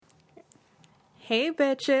Hey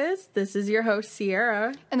bitches, this is your host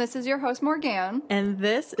Sierra. And this is your host Morgan. And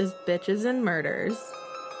this is Bitches and Murders.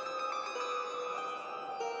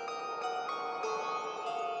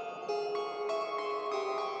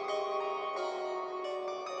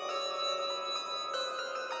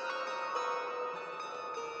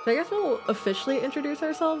 So I guess we'll officially introduce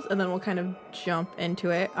ourselves and then we'll kind of jump into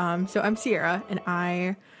it. So I'm Sierra and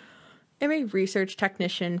I am a research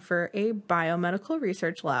technician for a biomedical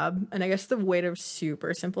research lab. And I guess the way to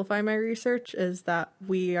super simplify my research is that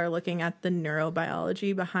we are looking at the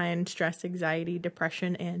neurobiology behind stress, anxiety,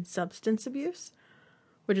 depression, and substance abuse,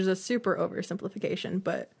 which is a super oversimplification,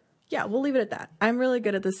 but yeah, we'll leave it at that. I'm really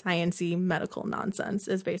good at the sciencey medical nonsense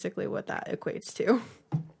is basically what that equates to.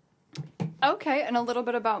 Okay, and a little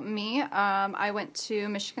bit about me. I went to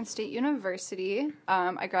Michigan State University.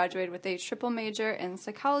 I graduated with a triple major in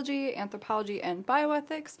psychology, anthropology, and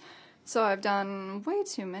bioethics. So I've done way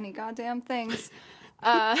too many goddamn things.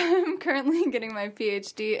 I'm currently getting my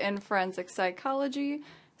PhD in forensic psychology.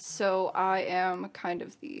 So I am kind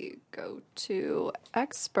of the go-to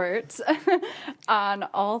expert on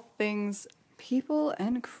all things people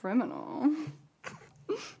and criminal.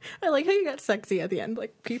 I like how you got sexy at the end,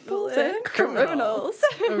 like people and criminals.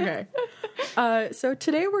 Okay. So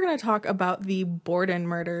today we're going to talk about the Borden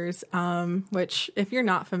murders, which, if you're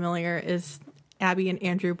not familiar, is Abby and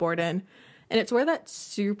Andrew Borden. And it's where that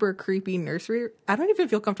super creepy nursery... I don't even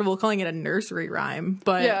feel comfortable calling it a nursery rhyme,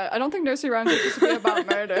 but... Yeah, I don't think nursery rhymes are supposed to be about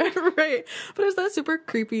murder. Right. But it's that super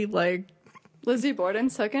creepy, like... Lizzie Borden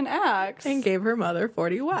took an axe. And gave her mother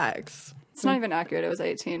 40 whacks. It's not even accurate. It was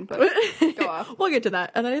 18, but go off. We'll get to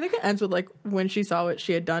that. And then I think it ends with, like, when she saw what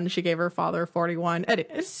she had done, she gave her father 41. And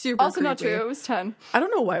it's super also creepy. Not true. It was 10. I don't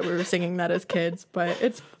know why we were singing that as kids, but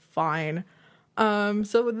it's fine.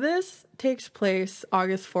 So this takes place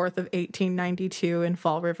August 4th of 1892 in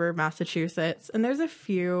Fall River, Massachusetts. And there's a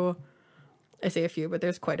few, I say a few, but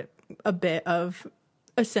there's quite a bit of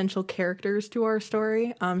essential characters to our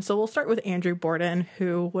story. So we'll start with Andrew Borden,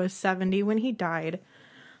 who was 70 when he died.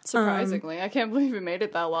 Surprisingly, I can't believe we made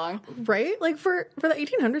it that long. Right? Like, for the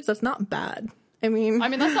 1800s, that's not bad. I mean,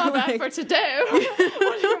 that's not bad for today.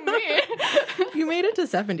 What do you mean? You made it to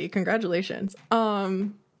 70. Congratulations.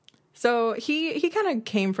 So he kind of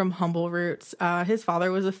came from humble roots. His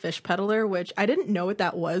father was a fish peddler, which I didn't know what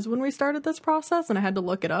that was when we started this process, and I had to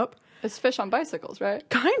look it up. It's fish on bicycles, right?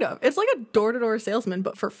 Kind of. It's like a door-to-door salesman,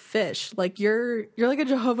 but for fish. Like, you're like a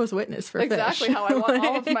Jehovah's Witness for fish. Exactly how I want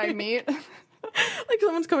all of my meat. Like,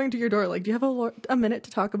 someone's coming to your door, like, do you have a minute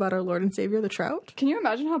to talk about our Lord and Savior, the trout? Can you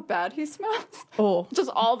imagine how bad he smells? Oh.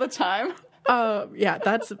 Just all the time. Yeah,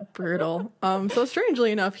 that's brutal. So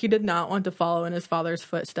strangely enough, he did not want to follow in his father's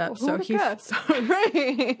footsteps. Well,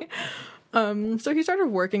 Right. So he started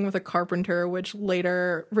working with a carpenter, which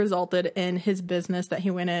later resulted in his business that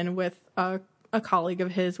he went in with a colleague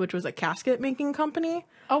of his, which was a casket making company.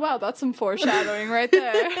 Oh, wow. That's some foreshadowing right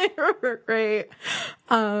there. Right.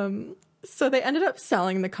 So they ended up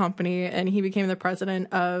selling the company, and he became the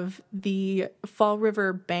president of the Fall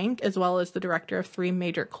River Bank, as well as the director of 3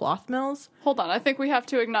 major cloth mills. Hold on. I think we have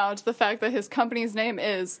to acknowledge the fact that his company's name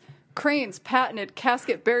is Crane's Patented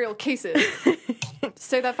Casket Burial Cases.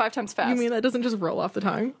 Say that 5 times fast. You mean that doesn't just roll off the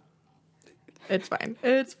tongue? It's fine.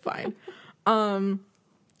 It's fine.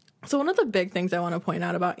 So one of the big things I want to point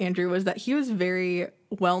out about Andrew was that he was very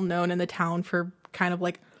well known in the town for kind of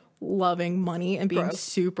like loving money and being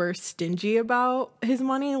super stingy about his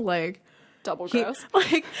money. Like, double gross.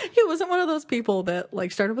 He wasn't one of those people that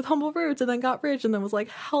like started with humble roots and then got rich and then was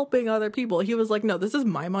like helping other people. He was like, no, this is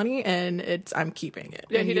my money and I'm keeping it.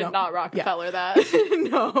 Yeah, and he did not Rockefeller that.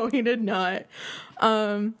 No, he did not.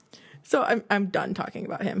 So I'm done talking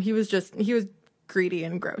about him. He was greedy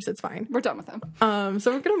and gross. It's fine. We're done with him.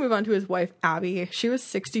 So we're going to move on to his wife, Abby. She was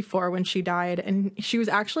 64 when she died, and she was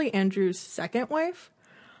actually Andrew's second wife.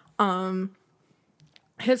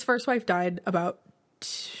 His first wife died about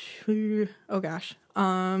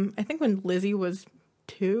I think when Lizzie was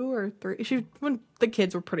 2 or 3. When the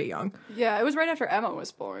kids were pretty young. Yeah, it was right after Emma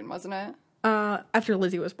was born, wasn't it? After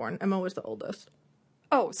Lizzie was born. Emma was the oldest.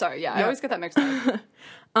 Oh, sorry. Yeah, I always get that mixed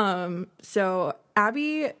up. So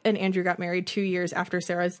Abby and Andrew got married 2 years after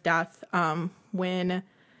Sarah's death, when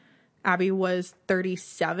Abby was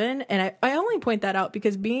 37. And I only point that out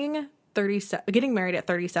because getting married at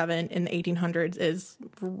 37 in the 1800s is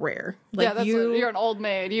rare. Like, you're an old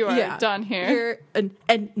maid. You are done here. And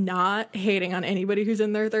not hating on anybody who's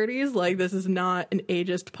in their 30s. Like, this is not an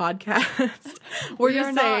ageist podcast. We're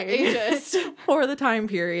just saying ageist for the time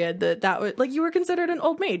period that was like, you were considered an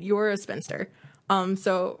old maid. You were a spinster.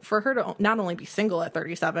 So for her to not only be single at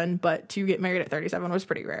 37, but to get married at 37 was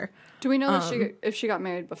pretty rare. Do we know that if she got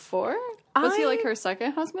married before? Was he like her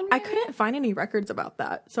second husband? I maybe? couldn't find any records about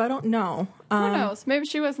that, so I don't know. Who knows? Maybe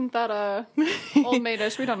she wasn't that old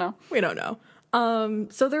maidish. We don't know. We don't know.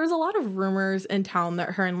 So there was a lot of rumors in town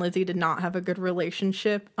that her and Lizzie did not have a good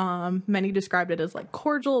relationship. Many described it as like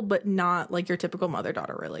cordial, but not like your typical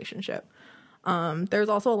mother-daughter relationship. There's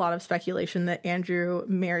also a lot of speculation that Andrew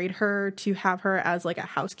married her to have her as like a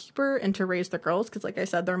housekeeper and to raise the girls. Because like I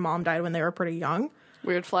said, their mom died when they were pretty young.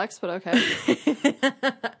 Weird flex, but okay.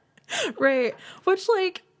 Right. Which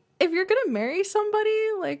like, if you're going to marry somebody,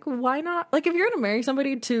 like, why not? Like, if you're going to marry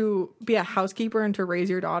somebody to be a housekeeper and to raise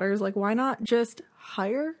your daughters, like, why not just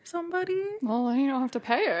hire somebody? Well, then you don't have to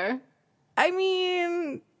pay her. I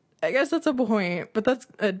mean, I guess that's a point, but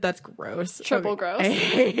that's gross. Triple gross. I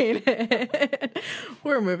hate it.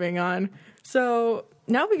 We're moving on. So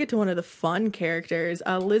now we get to one of the fun characters,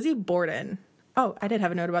 Lizzie Borden. Oh, I did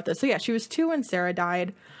have a note about this. So yeah, she was 2 when Sarah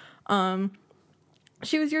died.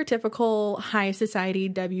 She was your typical high society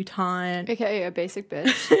debutante. AKA a basic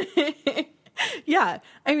bitch. Yeah.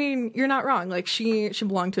 I mean, you're not wrong. Like, she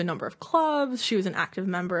belonged to a number of clubs. She was an active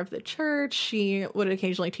member of the church. She would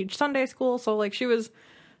occasionally teach Sunday school. So, like, she was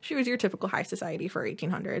your typical high society for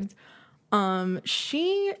 1800s.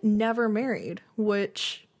 She never married,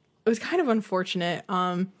 which was kind of unfortunate.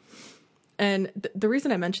 And the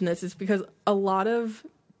reason I mention this is because a lot of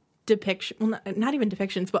not even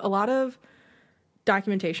depictions, but a lot of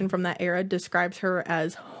documentation from that era describes her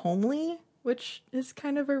as homely, which is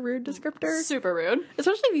kind of a rude descriptor. Super rude.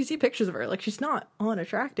 Especially if you see pictures of her. Like, she's not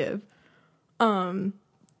unattractive.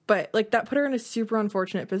 But, like, that put her in a super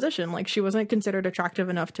unfortunate position. Like, she wasn't considered attractive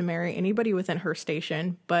enough to marry anybody within her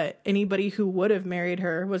station, but anybody who would have married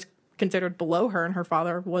her was considered below her, and her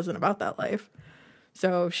father wasn't about that life.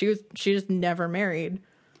 So she just never married.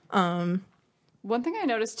 One thing I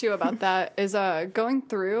noticed too about that is going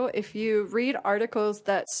through, if you read articles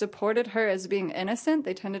that supported her as being innocent,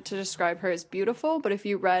 they tended to describe her as beautiful. But if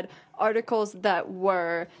you read articles that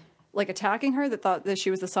were like attacking her, that thought that she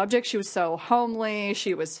was the subject, she was so homely,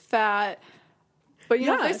 she was fat. But you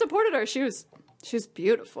know, if they supported her, she was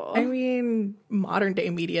beautiful. I mean, modern day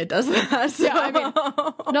media does that. So. Yeah, I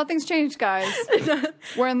mean, nothing's changed, guys.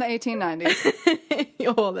 We're in the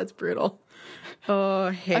 1890s. Oh, that's brutal. Oh,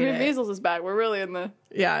 I hate it. measles is bad. We're really in the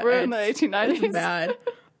the 1890s. It's bad.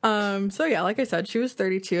 So yeah, like I said, she was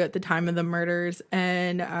 32 at the time of the murders,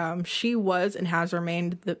 and she was and has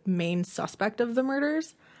remained the main suspect of the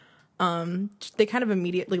murders. They kind of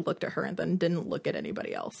immediately looked at her and then didn't look at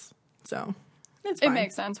anybody else. So it's fine. It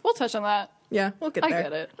makes sense. We'll touch on that. Yeah, we'll get there. I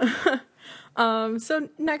get it. So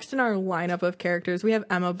next in our lineup of characters, we have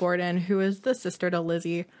Emma Borden, who is the sister to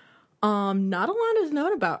Lizzie. Not a lot is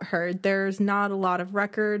known about her. There's not a lot of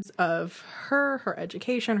records of her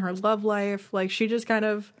education, her love life. Like, she just kind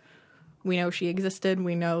of, we know she existed.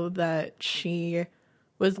 We know that she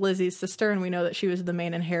was Lizzie's sister, and we know that she was the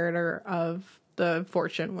main inheritor of the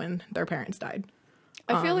fortune when their parents died.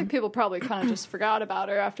 I feel like people probably kind of just forgot about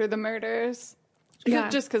her after the murders. Yeah.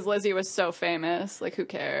 Just because Lizzie was so famous. Like, who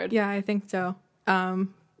cared? Yeah, I think so. But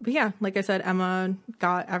yeah, like I said, Emma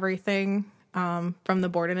got everything from the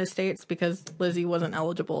Borden estates because Lizzie wasn't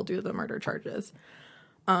eligible due to the murder charges.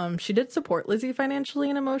 She did support Lizzie financially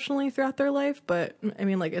and emotionally throughout their life, but I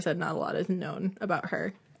mean, like I said, not a lot is known about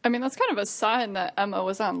her. I mean, that's kind of a sign that Emma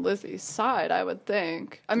was on Lizzie's side, I would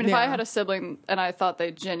think. I mean, if I had a sibling and I thought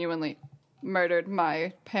they genuinely murdered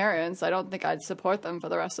my parents, I don't think I'd support them for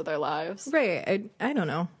the rest of their lives. Right. I don't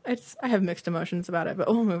know. I have mixed emotions about it, but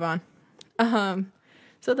we'll move on.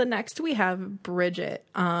 So the next we have Bridget.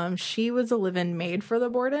 She was a live-in maid for the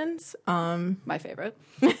Bordens. My favorite.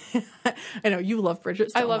 I know you love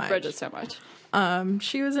Bridget so much. I love Bridget so much.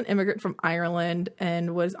 She was an immigrant from Ireland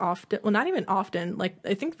and was often, well, not even often, like,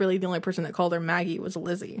 I think really the only person that called her Maggie was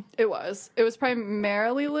Lizzie. It was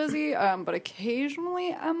primarily Lizzie, but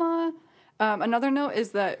occasionally Emma. Another note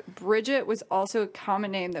is that Bridget was also a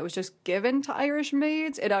common name that was just given to Irish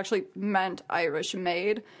maids. It actually meant Irish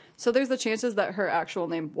maid. So there's the chances that her actual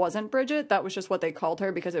name wasn't Bridget. That was just what they called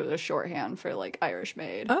her because it was a shorthand for, like, Irish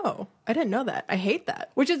maid. Oh, I didn't know that. I hate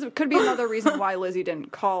that. Which could be another reason why Lizzie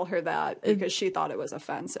didn't call her that, because she thought it was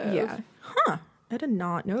offensive. Yeah. Huh. I did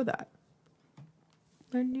not know that.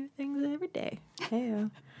 Learn new things every day. Hey.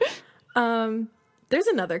 There's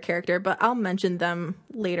another character, but I'll mention them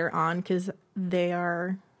later on because they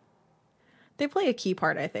play a key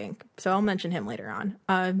part, I think. So I'll mention him later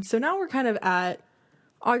on. So now we're kind of at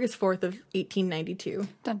August 4th of 1892.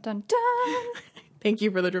 Dun, dun, dun. Thank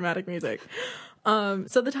you for the dramatic music.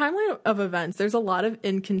 So the timeline of events, there's a lot of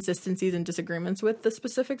inconsistencies and disagreements with the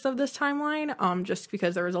specifics of this timeline, just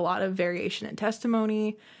because there was a lot of variation in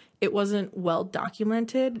testimony. It wasn't well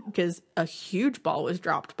documented because a huge ball was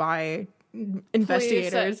dropped by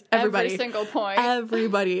investigators. Every single point.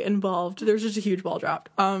 Everybody involved. There's just a huge ball dropped.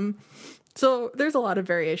 So there's a lot of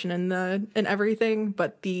variation in everything,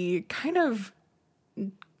 but the kind of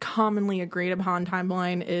commonly agreed upon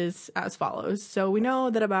timeline is as follows. So we know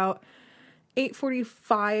that about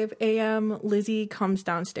 8:45 a.m. Lizzie comes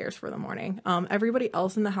downstairs for the morning. Everybody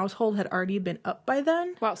else in the household had already been up by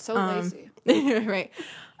then. Wow, so lazy. Right.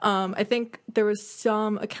 I think there was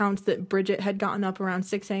some accounts that Bridget had gotten up around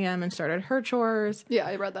 6 a.m. and started her chores. Yeah,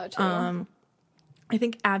 I read that too. I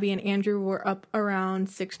think Abby and Andrew were up around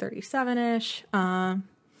 6:37ish. And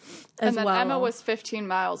then Emma was 15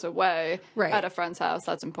 miles away at a friend's house.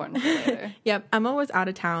 That's important for later. Yep, Emma was out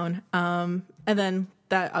of town. And then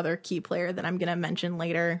that other key player that I'm going to mention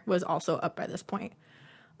later was also up by this point.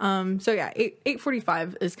 So yeah,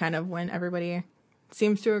 8:45 is kind of when everybody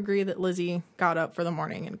seems to agree that Lizzie got up for the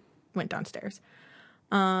morning and went downstairs.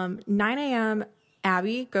 9 a.m.,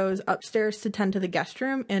 Abby goes upstairs to tend to the guest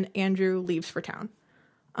room, and Andrew leaves for town.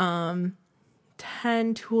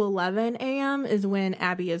 10 to 11 a.m. is when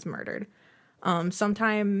Abby is murdered.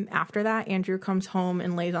 Sometime after that, Andrew comes home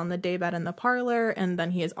and lays on the daybed in the parlor, and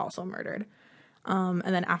then he is also murdered. And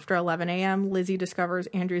then after 11 a.m., Lizzie discovers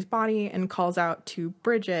Andrew's body and calls out to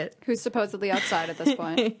Bridget, who's supposedly outside at this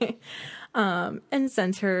point, and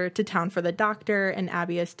sends her to town for the doctor, and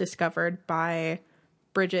Abby is discovered by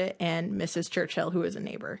Bridget and Mrs. Churchill, who is a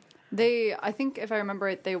neighbor. I think if I remember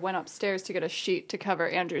it, they went upstairs to get a sheet to cover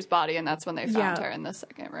Andrew's body, and that's when they found her in the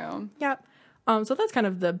second room. Yep. So that's kind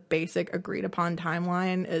of the basic agreed upon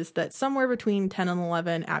timeline, is that somewhere between 10 and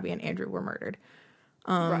 11, Abby and Andrew were murdered.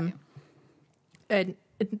 Right. And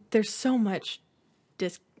there's so much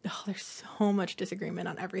disagreement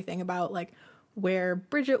on everything about like where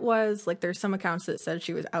Bridget was. Like there's some accounts that said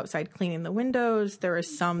she was outside cleaning the windows. There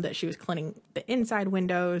was some that she was cleaning the inside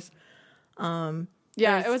windows.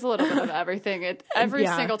 Yeah, it was a little bit of everything. Every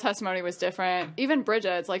single testimony was different. Even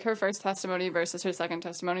Bridget's, like her first testimony versus her second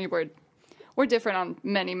testimony were different on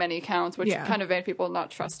many, many counts, which kind of made people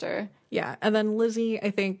not trust her. Yeah, and then Lizzie,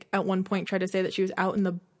 I think, at one point tried to say that she was out in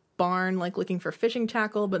the barn, like looking for fishing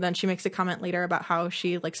tackle, but then she makes a comment later about how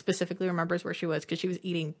she like specifically remembers where she was because she was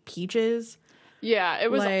eating peaches. Yeah,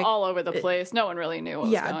 it was like, all over the place. No one really knew what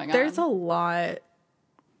was going on. Yeah, there's a lot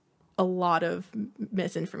of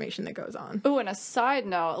misinformation that goes on. Oh, and a side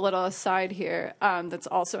note, a little aside here, that's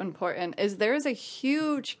also important, is there is a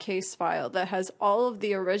huge case file that has all of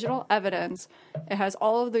the original evidence. It has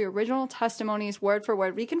all of the original testimonies, word for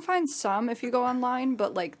word. We can find some if you go online,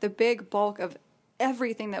 but like the big bulk of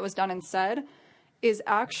everything that was done and said is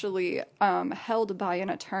actually held by an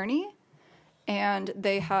attorney, and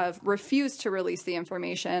they have refused to release the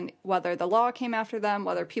information, whether the law came after them,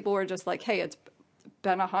 whether people were just like, hey, it's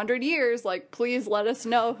been 100 years, like, please let us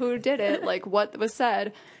know who did it, like, what was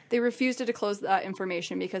said. They refuse to disclose that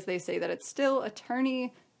information because they say that it's still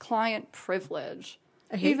attorney-client privilege.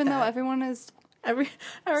 Even though everyone is...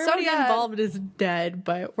 Everybody involved is dead,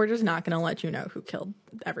 but we're just not going to let you know who killed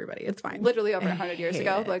everybody. It's fine. Literally over 100 years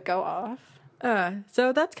ago, but go off.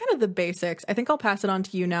 So that's kind of the basics. I think I'll pass it on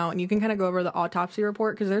to you now, and you can kind of go over the autopsy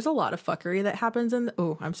report, because there's a lot of fuckery that happens in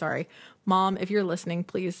oh, I'm sorry. Mom, if you're listening,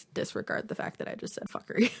 please disregard the fact that I just said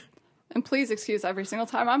fuckery. And please excuse every single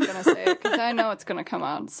time I'm going to say it, because I know it's going to come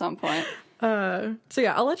out at some point. So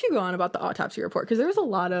yeah, I'll let you go on about the autopsy report, because there's a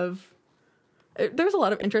lot of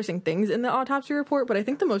interesting things in the autopsy report, but I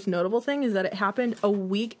think the most notable thing is that it happened a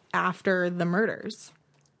week after the murders.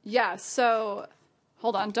 Yeah, so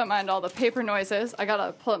hold on, don't mind all the paper noises. I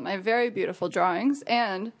gotta pull up my very beautiful drawings.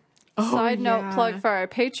 And side note, plug for our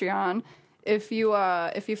Patreon. If you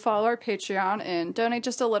follow our Patreon and donate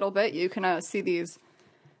just a little bit, you can see these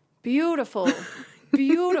beautiful,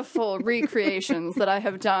 beautiful recreations that I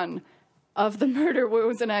have done of the murder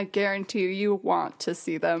wounds, and I guarantee you want to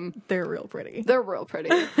see them. They're real pretty.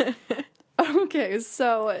 Okay,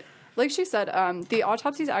 so like she said, the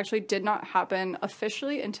autopsies actually did not happen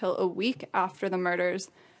officially until a week after the murders.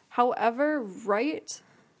 However,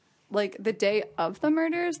 like the day of the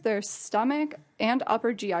murders, their stomach and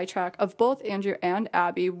upper GI tract of both Andrew and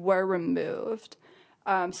Abby were removed.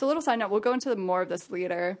 So a little side note, we'll go into more of this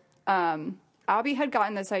later. Abby had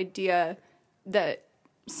gotten this idea that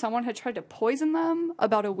someone had tried to poison them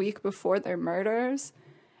about a week before their murders.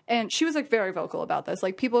 And she was like very vocal about this.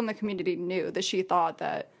 Like people in the community knew that she thought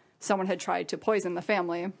that someone had tried to poison the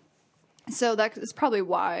family. So that is probably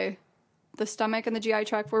why the stomach and the GI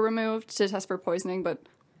tract were removed to test for poisoning. But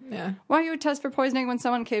Yeah. Why you would test for poisoning when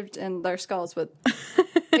someone caved in their skulls with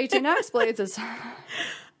 18 axe blades is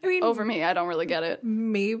I mean, over me. I don't really get it.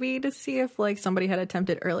 maybe to see if like somebody had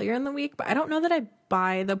attempted earlier in the week, but I don't know that I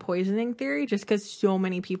buy the poisoning theory just because so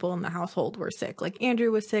many people in the household were sick. Like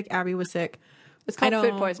Andrew was sick, Abby was sick. It's called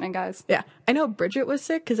food poisoning, guys. Yeah, I know Bridget was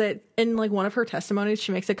sick because in like one of her testimonies,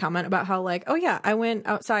 she makes a comment about how like, oh yeah, I went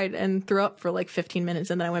outside and threw up for like 15 minutes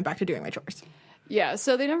and then I went back to doing my chores. Yeah,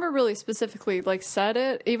 so they never really specifically like said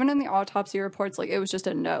it. Even in the autopsy reports, like it was just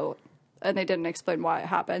a note, and they didn't explain why it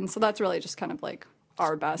happened. So that's really just kind of like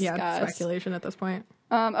our best guess. Speculation at this point.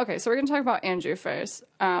 Okay, so we're going to talk about Andrew first.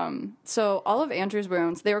 So all of Andrew's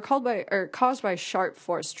wounds, they were caused by sharp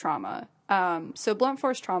force trauma. So blunt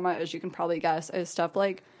force trauma, as you can probably guess, is stuff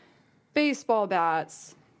like baseball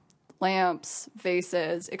bats, lamps,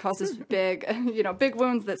 vases. It causes big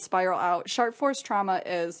wounds that spiral out. Sharp force trauma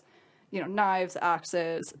is, knives,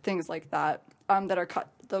 axes, things like that, that are cut.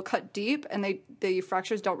 They'll cut deep, and the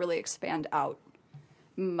fractures don't really expand out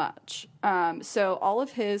much. So all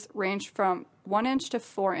of his ranged from 1 inch to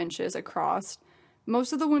 4 inches across.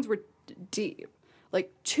 Most of the wounds were deep,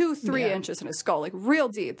 like 2-3 inches in his skull, like real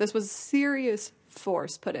deep. This was serious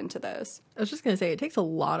force put into this. I was just going to say, it takes a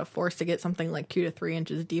lot of force to get something like 2 to 3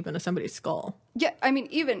 inches deep into somebody's skull. Yeah, I mean,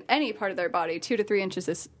 even any part of their body, 2 to 3 inches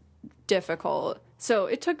is difficult. So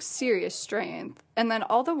it took serious strength. And then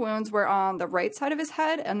all the wounds were on the right side of his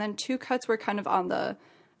head, and then 2 cuts were kind of on the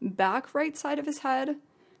back right side of his head.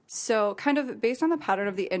 So kind of based on the pattern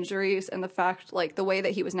of the injuries and the fact, like the way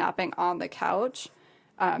that he was napping on the couch,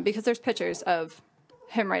 because there's pictures of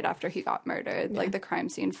him right after he got murdered, like the crime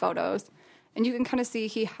scene photos. And you can kind of see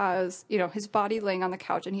he has, his body laying on the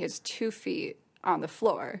couch and he has 2 feet on the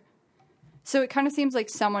floor. So it kind of seems like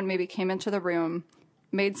someone maybe came into the room,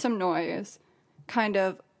 made some noise, kind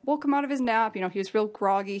of woke him out of his nap. He was real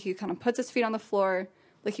groggy. He kind of puts his feet on the floor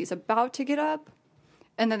like he's about to get up.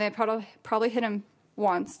 And then they probably hit him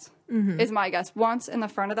once, is my guess, once in the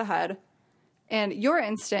front of the head. And your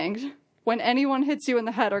instinct, when anyone hits you in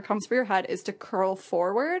the head or comes for your head, is to curl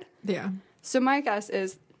forward. Yeah. So my guess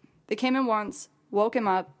is they came in once, woke him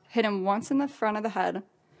up, hit him once in the front of the head.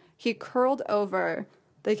 He curled over.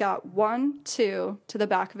 They got 1, 2 to the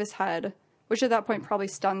back of his head, which at that point probably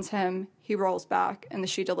stuns him. He rolls back, and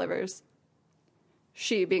she delivers.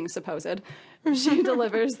 She being supposed. She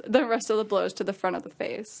delivers the rest of the blows to the front of the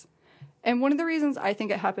face. And one of the reasons I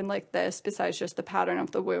think it happened like this, besides just the pattern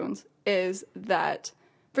of the wounds, is that,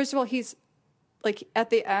 first of all, he's, like,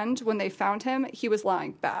 at the end, when they found him, he was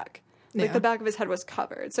lying back. Like, the back of his head was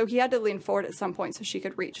covered. So he had to lean forward at some point so she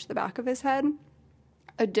could reach the back of his head.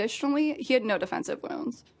 Additionally, he had no defensive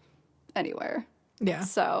wounds anywhere. Yeah.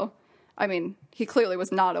 So, I mean, he clearly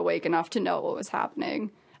was not awake enough to know what was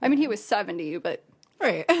happening. I mean, he was 70, but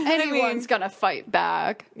right. anyone's gonna fight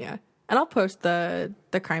back. Yeah. And I'll post the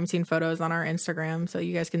crime scene photos on our Instagram so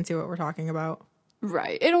you guys can see what we're talking about.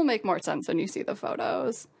 Right. It'll make more sense when you see the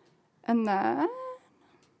photos. And then,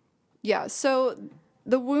 yeah, so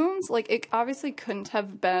the wounds, like, it obviously couldn't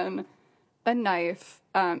have been a knife,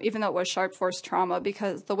 even though it was sharp force trauma,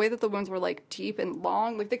 because the way that the wounds were, like, deep and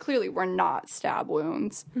long, like, they clearly were not stab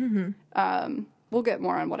wounds. Mm-hmm. We'll get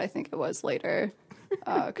more on what I think it was later,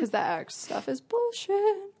 because that axe stuff is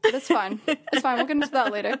bullshit. But it's fine. It's fine. We'll get into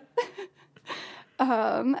that later.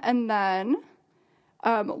 And then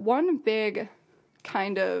one big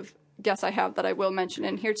kind of guess I have that I will mention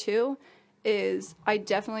in here, too, is I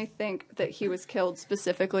definitely think that he was killed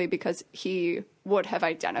specifically because he would have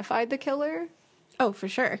identified the killer. Oh, for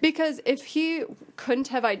sure. Because if he couldn't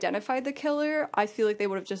have identified the killer, I feel like they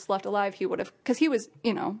would have just left alive. He would have, because he was,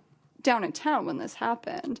 down in town when this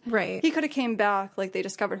happened. Right. He could have came back, like, they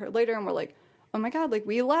discovered her later and were like, oh my God, like,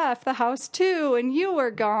 we left the house too and you were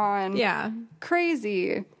gone. Yeah.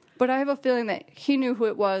 Crazy. But I have a feeling that he knew who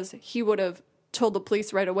it was. He would have told the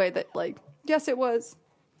police right away that, like, yes, it was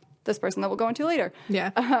this person that we'll go into later.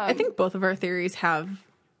 Yeah. I think both of our theories have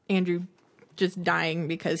Andrew just dying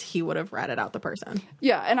because he would have ratted out the person.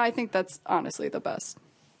 Yeah, and I think that's honestly the best.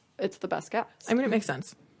 It's the best guess. I mean, it makes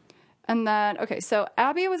sense. And then, okay, so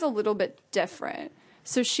Abby was a little bit different.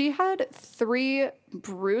 So she had 3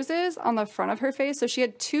 bruises on the front of her face. So she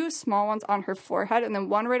had 2 small ones on her forehead and then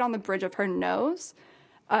 1 right on the bridge of her nose.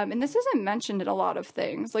 And this isn't mentioned in a lot of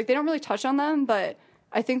things. Like, they don't really touch on them, but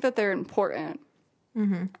I think that they're important.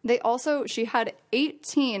 Mm-hmm. She had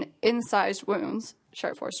 18 incised wounds,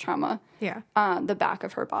 sharp force trauma, on the back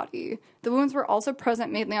of her body. The wounds were also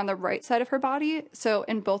present mainly on the right side of her body. So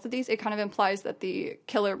in both of these, it kind of implies that the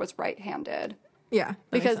killer was right-handed. Yeah.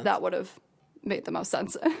 Because that would have made the most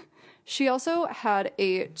sense. She also had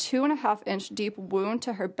a 2.5-inch deep wound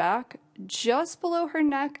to her back, just below her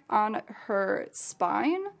neck on her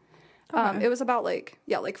spine. It was about like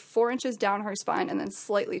 4 inches down her spine and then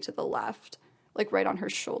slightly to the left, like right on her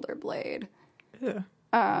shoulder blade. Ew.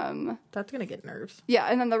 That's gonna get nerves. Yeah,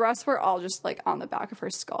 and then the rest were all just like on the back of her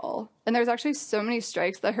skull. And there's actually so many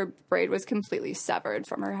strikes that her braid was completely severed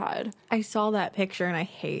from her head. I saw that picture and I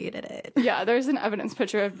hated it. Yeah, there's an evidence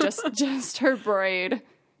picture of just her braid,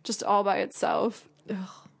 just all by itself.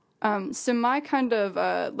 So my kind of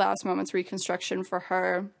last moments reconstruction for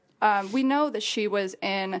her, we know that she was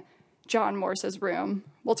in John Morse's room.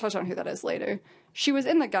 We'll touch on who that is later. She was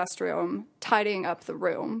in the guest room tidying up the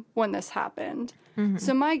room when this happened. Mm-hmm.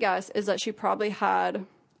 So my guess is that she probably had,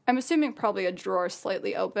 I'm assuming probably a drawer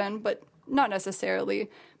slightly open, but not necessarily.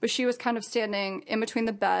 But she was kind of standing in between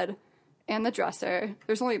the bed and the dresser.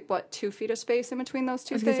 There's only, 2 feet of space in between those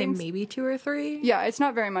two things? I was going to say maybe 2 or 3. Yeah, it's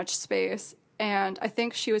not very much space. And I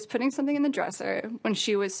think she was putting something in the dresser when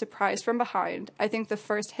she was surprised from behind. I think the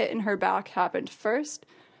first hit in her back happened first.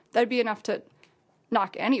 That'd be enough to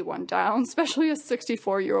knock anyone down, especially a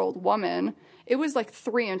 64-year-old woman. It was like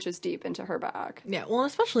 3 inches deep into her back. Yeah, well,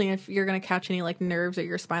 especially if you're going to catch any like nerves or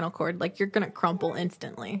your spinal cord, like you're going to crumple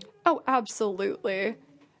instantly. Oh, absolutely.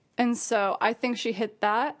 And so I think she hit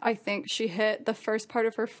that. I think she hit the first part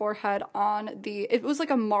of her forehead on it was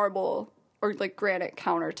like a marble or like granite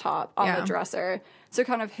countertop on the dresser. So it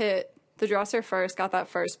kind of hit the dresser first, got that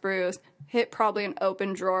first bruise, hit probably an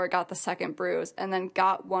open drawer, got the second bruise, and then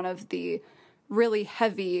got one of the really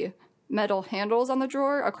heavy metal handles on the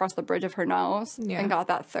drawer across the bridge of her nose and got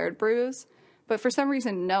that third bruise. But for some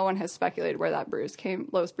reason, no one has speculated where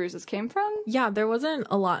those bruises came from. Yeah, there wasn't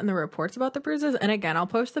a lot in the reports about the bruises. And again, I'll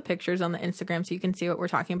post the pictures on the Instagram so you can see what we're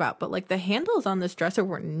talking about. But like the handles on this dresser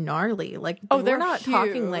were gnarly. Like, they're not huge.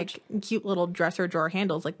 talking like cute little dresser drawer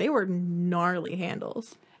handles. Like they were gnarly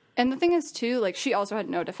handles. And the thing is, too, like she also had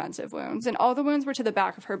no defensive wounds. And all the wounds were to the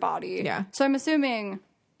back of her body. Yeah. So I'm assuming,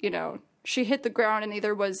 she hit the ground and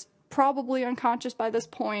either was probably unconscious by this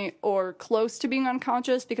point or close to being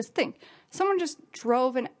unconscious. Because think, someone just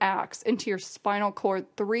drove an axe into your spinal cord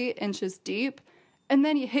 3 inches deep, and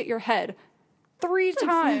then you hit your head 3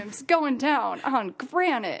 times going down on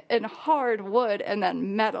granite and hard wood and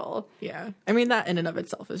then metal. Yeah. I mean, that in and of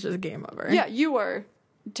itself is just game over. Yeah, you were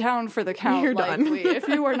down for the count, You're likely, done. if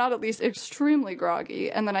you were not at least extremely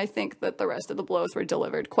groggy. And then I think that the rest of the blows were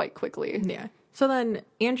delivered quite quickly. Yeah. So then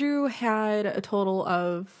Andrew had a total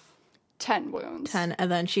of 10 wounds. 10, and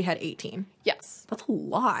then she had 18. Yes. That's a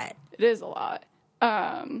lot. It is a lot.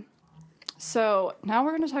 So now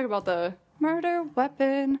we're going to talk about the murder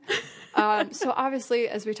weapon. So obviously,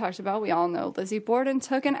 as we talked about, we all know Lizzie Borden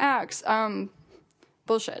took an axe.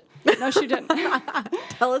 Bullshit. No, she didn't.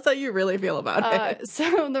 Tell us how you really feel about it.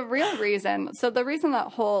 So the reason that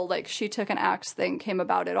whole, she took an axe thing came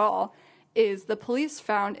about at all is the police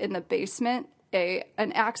found in the basement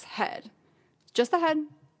an axe head. Just the head,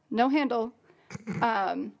 no handle,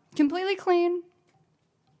 completely clean,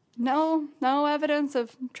 no evidence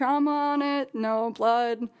of trauma on it, no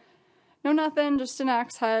blood, no nothing, just an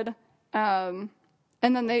axe head. And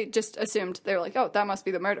then they just assumed, they were like, oh, that must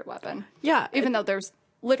be the murder weapon. Yeah. Even though there's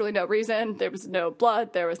literally no reason, there was no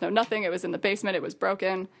blood, there was no nothing, it was in the basement, it was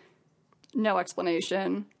broken. No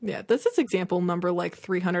explanation. Yeah, this is example number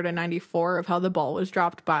 394 of how the ball was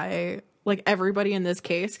dropped by everybody in this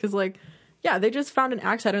case. Because they just found an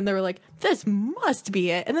axe head and they were like, this must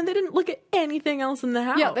be it. And then they didn't look at anything else in the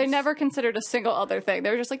house. Yeah, they never considered a single other thing.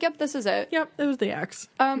 They were just like, yep, this is it. Yep, it was the axe.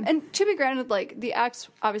 And to be granted, the axe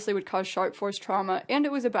obviously would cause sharp force trauma, and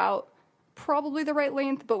it was about probably the right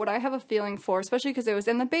length. But what I have a feeling for, especially because it was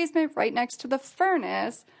in the basement right next to the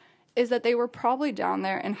furnace, is that they were probably down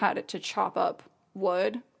there and had it to chop up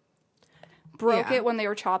wood. Broke it when they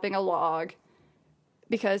were chopping a log.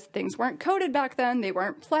 Because things weren't coated back then, they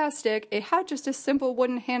weren't plastic, it had just a simple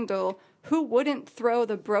wooden handle. Who wouldn't throw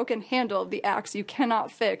the broken handle of the axe you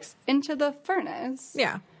cannot fix into the furnace?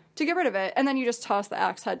 Yeah. To get rid of it, and then you just toss the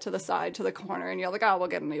axe head to the side, to the corner, and you're like, oh, we'll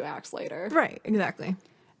get a new axe later. Right, exactly.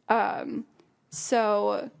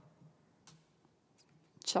 So,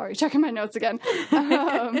 sorry, checking my notes again.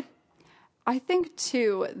 I think,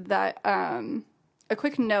 too, that a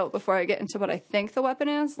quick note before I get into what I think the weapon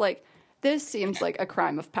is, this seems like a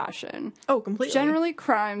crime of passion. Oh, completely. Generally,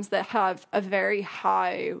 crimes that have a very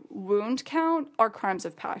high wound count are crimes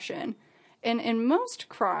of passion. And in most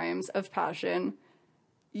crimes of passion,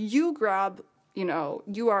 you grab,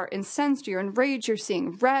 you are incensed, you're enraged, you're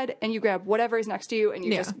seeing red, and you grab whatever is next to you and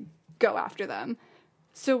you just go after them.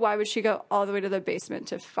 So why would she go all the way to the basement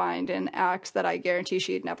to find an axe that I guarantee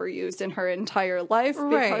she had never used in her entire life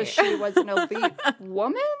Right. because she was an elite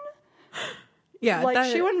woman? Yeah,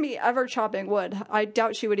 Like, she wouldn't be ever chopping wood. I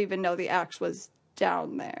doubt she would even know the axe was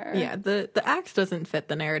down there. Yeah, the axe doesn't fit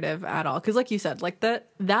the narrative at all. Because, like you said, like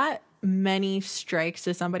that many strikes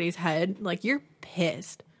to somebody's head, like, you're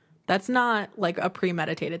pissed. That's not like a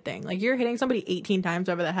premeditated thing. Like, you're hitting somebody 18 times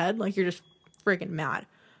over the head, like, you're just freaking mad.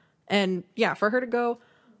 And yeah, for her to go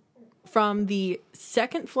from the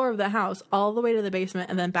second floor of the house all the way to the basement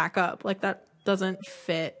and then back up, like, that doesn't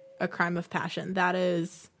fit a crime of passion. That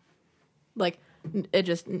is like, it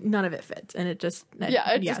just, none of it fits. And it just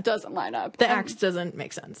just doesn't line up. The axe doesn't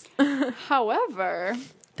make sense. However,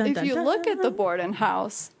 Dun, if dun, you dun. look at the Borden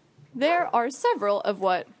house, there are several of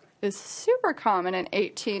what is super common in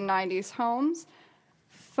 1890s homes,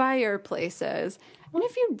 fireplaces. And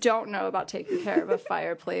if you don't know about taking care of a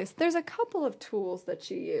fireplace, there's a couple of tools that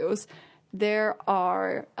you use. There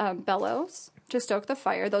are bellows to stoke the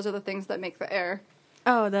fire. Those are the things that make the air.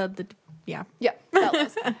 Oh, yeah. Yeah,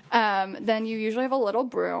 bellows. Then you usually have a little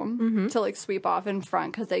broom to like sweep off in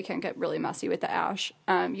front because they can get really messy with the ash.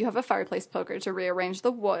 You have a fireplace poker to rearrange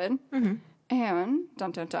the wood. And,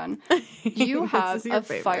 dun dun dun, you have a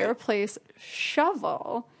fireplace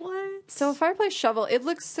shovel. What? So a fireplace shovel, it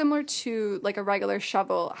looks similar to like a regular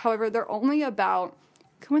shovel. However, they're only about,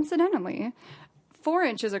 coincidentally, 4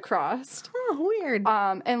 inches across. Oh, weird.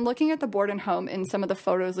 And looking at the Borden home in some of the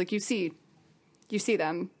photos, like you see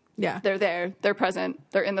them. Yeah. They're there. They're present.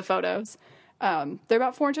 They're in the photos. They're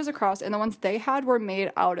about 4 inches across, and the ones they had were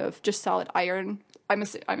made out of just solid iron. I'm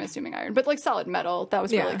assuming iron, but like solid metal. That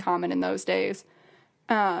was really common in those days.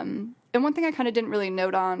 And one thing I kind of didn't really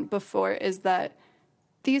note on before is that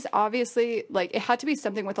these obviously, like, it had to be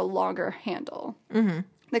something with a longer handle.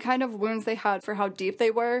 The kind of wounds they had for how deep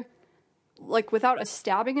they were, like, without a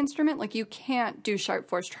stabbing instrument, like, you can't do sharp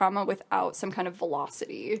force trauma without some kind of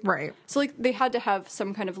velocity. Right. So, like, they had to have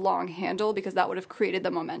some kind of long handle because that would have created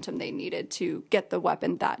the momentum they needed to get the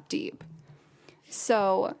weapon that deep.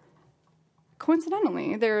 So,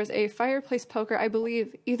 coincidentally, there's a fireplace poker, I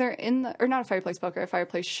believe, either in the, or not a fireplace poker, a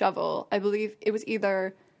fireplace shovel. I believe it was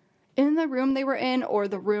either in the room they were in or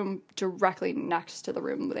the room directly next to the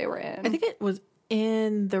room they were in. I think it was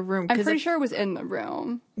in the room. I'm pretty sure it was in the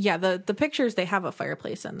room. Yeah, the pictures, they have a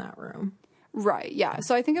fireplace in that room. Right, yeah.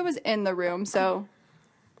 So I think it was in the room, so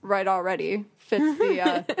right already fits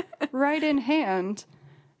the right in hand.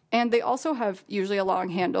 And they also have usually a long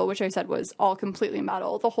handle, which I said was all completely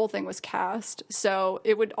metal. The whole thing was cast, so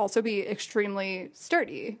it would also be extremely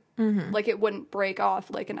sturdy. Like, it wouldn't break off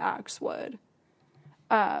like an axe would.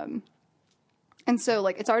 And so,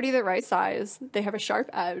 like, it's already the right size. They have a sharp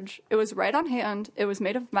edge. It was right on hand. It was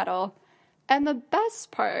made of metal. And the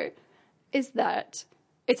best part is that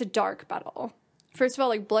it's a dark metal. First of all,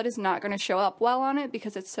 like, blood is not going to show up well on it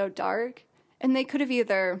because it's so dark. And they could have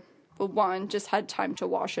either, well, one, just had time to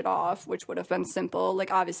wash it off, which would have been simple.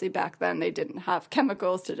 Like, obviously, back then, they didn't have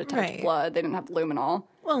chemicals to detect blood. They didn't have luminol.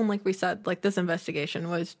 Well, and like we said, like, this investigation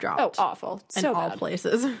was dropped. Oh, awful. In So all bad.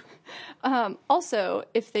 places. Also,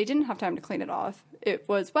 if they didn't have time to clean it off, it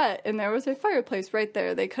was wet, and there was a fireplace right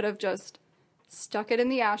there. They could have just stuck it in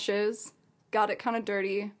the ashes, got it kind of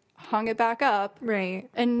dirty, hung it back up. Right.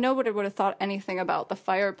 And nobody would have thought anything about the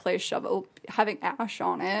fireplace shovel having ash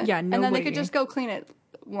on it. Yeah, And then they nobody. could just go clean it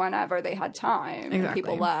whenever they had time and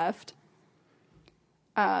people Exactly. left.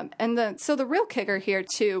 So the real kicker here,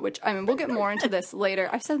 too, which, I mean, we'll get more into this later.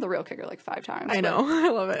 I've said the real kicker like 5 times. I but know. I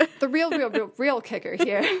love it. the real kicker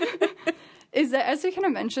here is that, as we kind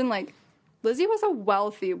of mentioned, like, Lizzie was a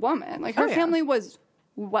wealthy woman. Like, her family was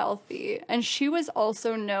wealthy, and she was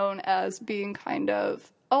also known as being kind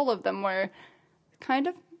of, all of them were kind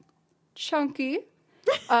of chunky,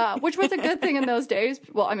 which was a good thing in those days.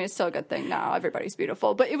 Well, I mean, it's still a good thing now. Everybody's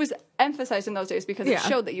beautiful, but it was emphasized in those days because it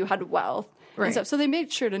showed that you had wealth and stuff. So they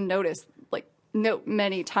made sure to note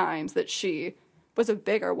many times that she was a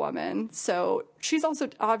bigger woman. So she's also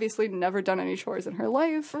obviously never done any chores in her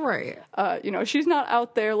life. Right. She's not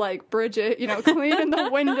out there like Bridget, cleaning the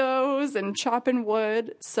windows and chopping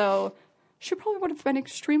wood. So she probably would have been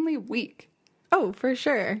extremely weak. Oh, for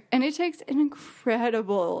sure. And it takes an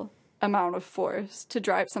incredible amount of force to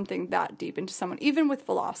drive something that deep into someone, even with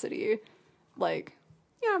velocity. Like,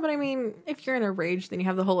 Yeah, but I mean, if you're in a rage, then you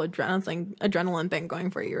have the whole adrenaline thing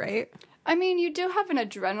going for you, right? I mean, you do have an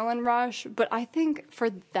adrenaline rush, but I think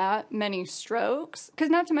for that many strokes, because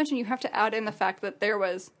not to mention you have to add in the fact that there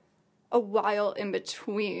was a while in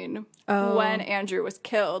between when Andrew was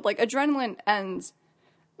killed. Like, adrenaline ends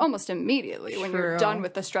almost immediately when you're True. done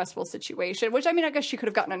with the stressful situation, which, I mean, I guess she could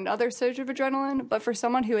have gotten another surge of adrenaline, but for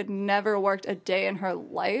someone who had never worked a day in her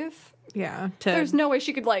life, Yeah. there's no way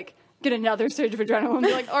she could, like, get another surge of adrenaline and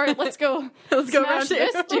be like, all right, let's go Let's go round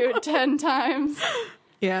smash this two. dude 10 times.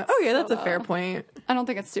 Yeah. Okay, that's a fair point. I don't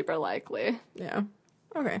think it's super likely. Yeah.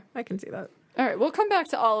 Okay, I can see that. All right, we'll come back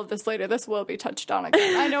to all of this later. This will be touched on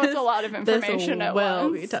again. I know it's a lot of information This at will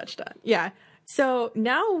once. be touched on. Yeah. So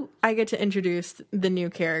now I get to introduce the new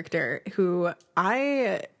character who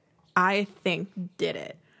I think did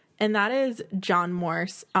it, and that is John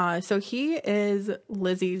Morse. So he is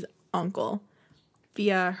Lizzie's uncle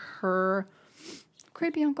via her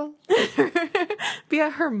Creepy uncle.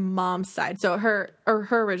 mom's side. So her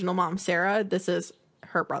original mom, Sarah. This is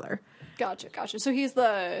her brother. Gotcha. So he's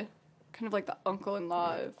the kind of like the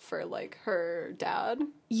uncle-in-law for like her dad.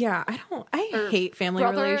 Yeah, I hate family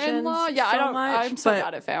relations. Brother-in-law. Yeah, so I don't. much, I'm so but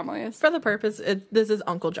bad at families. for the purpose, this is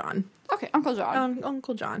Uncle John. Okay, Uncle John.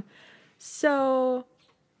 Uncle John. So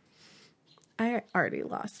I already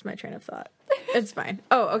lost my train of thought. It's fine.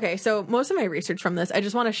 Oh, okay. So most of my research from this, I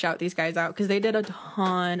just want to shout these guys out because they did a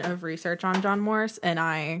ton of research on John Morse,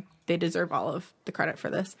 and they deserve all of the credit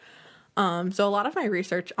for this. So a lot of my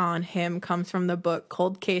research on him comes from the book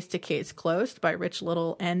Cold Case to Case Closed by Rich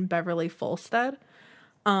Little and Beverly Folstead.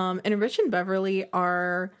 And Rich and Beverly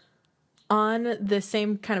are on the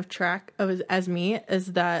same kind of track as me,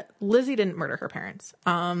 is that Lizzie didn't murder her parents.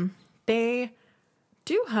 They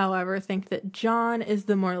do, however, think that John is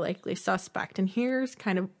the more likely suspect, and here's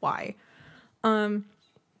kind of why.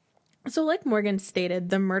 So like Morgan stated,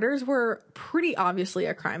 the murders were pretty obviously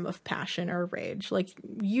a crime of passion or rage. Like,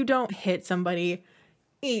 you don't hit somebody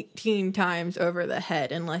 18 times over the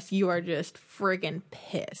head unless you are just friggin'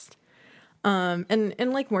 pissed.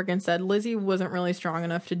 And like Morgan said, Lizzie wasn't really strong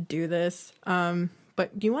enough to do this.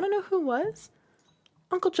 But do you want to know who was?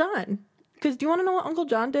 Uncle John. Because do you want to know what Uncle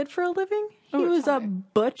John did for a living? He was a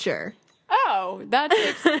butcher. Oh, that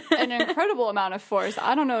takes an incredible amount of force.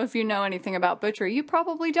 I don't know if you know anything about butchery. You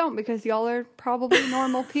probably don't because y'all are probably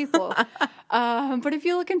normal people. But if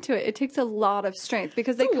you look into it, it takes a lot of strength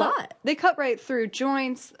because they cut right through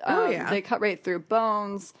joints. They cut right through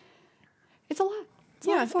bones. It's a lot. It's a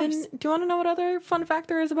lot of force. And do you want to know what other fun fact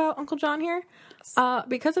there is about Uncle John here?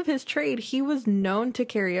 Because of his trade, he was known to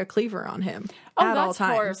carry a cleaver on him at all times.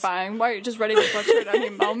 That's horrifying. Why are you just ready to butcher at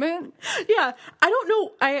any moment? Yeah, I don't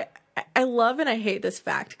know. I love and I hate this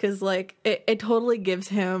fact because, like, it totally gives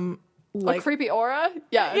him, like... A creepy aura?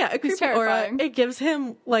 Yeah, a creepy aura. It gives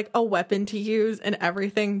him, like, a weapon to use and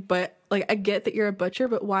everything, but, like, I get that you're a butcher,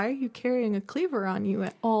 but why are you carrying a cleaver on you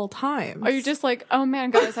at all times? Are you just like, oh man,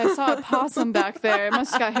 guys, I saw a possum back there. It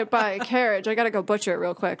must have got hit by a carriage. I gotta go butcher it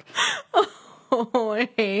real quick. Oh, I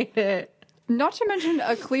hate it. Not to mention,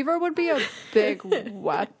 a cleaver would be a big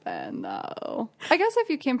weapon, though. I guess if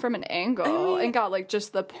you came from an angle and got, like,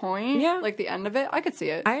 just the point, like the end of it, I could see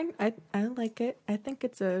it. I like it. I think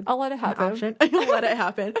it's I'll let it happen. Option. I'll let it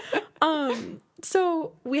happen.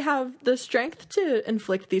 So we have the strength to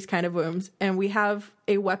inflict these kind of wounds, and we have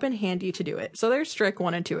a weapon handy to do it. So there's strike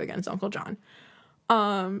 1 and 2 against Uncle John.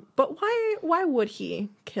 But why would he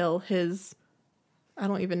kill his... I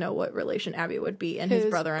don't even know what relation Abby would be, and his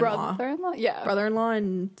brother-in-law. Brother-in-law? Yeah. Brother-in-law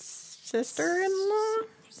and sister-in-law?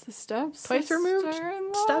 Twice removed?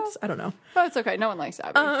 Steps? I don't know. Oh, it's okay. No one likes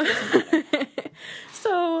Abby.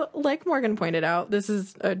 So, like Morgan pointed out, this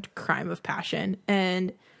is a crime of passion.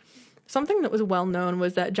 And something that was well known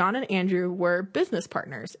was that John and Andrew were business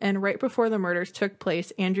partners. And right before the murders took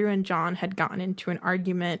place, Andrew and John had gotten into an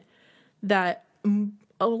argument that...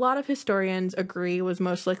 a lot of historians agree was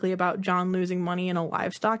most likely about John losing money in a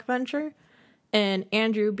livestock venture, and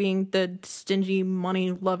Andrew, being the stingy,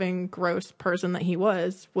 money-loving, gross person that he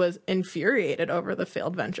was infuriated over the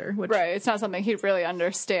failed venture. Right, it's not something he'd really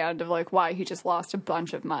understand of, like, why he just lost a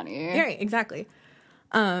bunch of money. Right, exactly.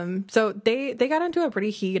 So they got into a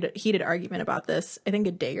pretty heated argument about this, I think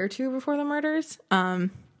a day or two before the murders.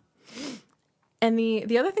 And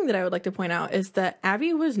the other thing that I would like to point out is that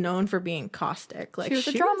Abby was known for being caustic. Like, she was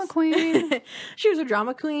a drama queen. She was a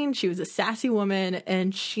drama queen. She was a sassy woman,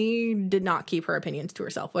 and she did not keep her opinions to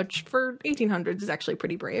herself, which for 1800s is actually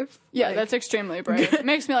pretty brave. Yeah, like, that's extremely brave. It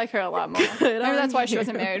makes me like her a lot more. Maybe that's why she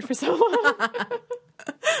wasn't married for so long.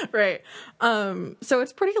 Right. So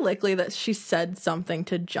it's pretty likely that she said something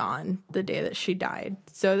to John the day that she died.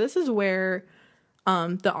 So this is where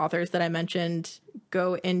the authors that I mentioned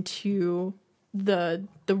go into the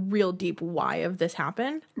real deep why of this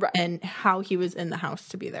happened, right, and how he was in the house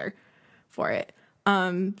to be there for it.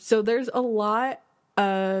 So there's a lot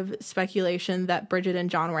of speculation that Bridget and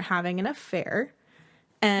John were having an affair,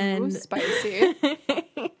 And Ooh, spicy.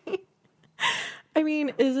 I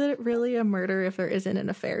mean, is it really a murder if there isn't an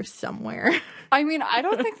affair somewhere? I mean, I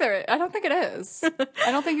don't think it is.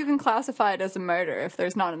 I don't think you can classify it as a murder if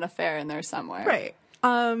there's not an affair in there somewhere. Right.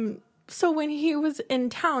 So when he was in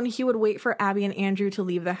town, he would wait for Abby and Andrew to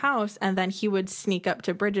leave the house, and then he would sneak up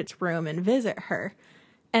to Bridget's room and visit her.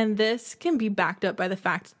 And this can be backed up by the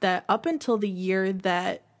fact that up until the year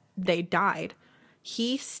that they died,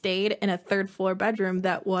 he stayed in a third-floor bedroom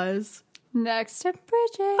that was Next to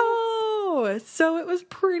Bridget. Oh, so it was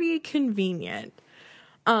pretty convenient.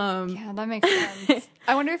 Yeah, that makes sense.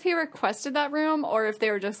 I wonder if he requested that room or if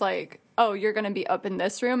they were just like, oh, you're going to be up in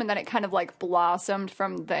this room. And then it kind of like blossomed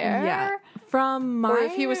from there. Yeah. Or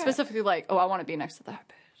if he was specifically like, oh, I want to be next to that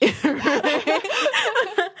bitch.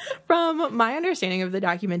 From my understanding of the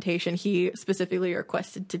documentation, he specifically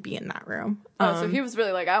requested to be in that room. So he was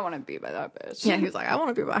really like, I want to be by that bitch. Yeah, he was like, I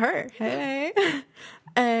want to be by her. Hey.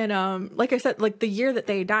 And like I said, like the year that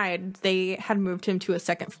they died, they had moved him to a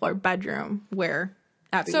second floor bedroom where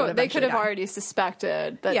Abby So would they could have died. already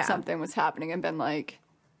suspected that something was happening and been like,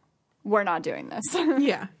 we're not doing this.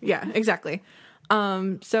 Yeah, exactly.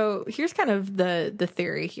 So here's kind of the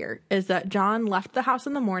theory here is that John left the house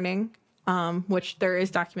in the morning, which there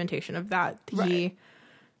is documentation of that.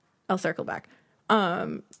 I'll circle back.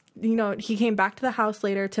 He came back to the house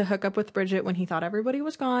later to hook up with Bridget when he thought everybody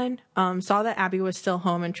was gone, saw that Abby was still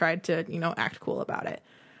home and tried to, act cool about it.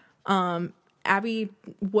 Abby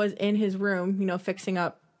was in his room, fixing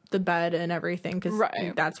up the bed and everything because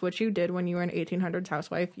that's what you did when you were an 1800s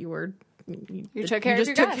housewife. You took care of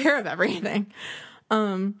your took guests. care of everything.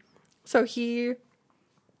 So he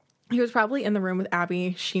was probably in the room with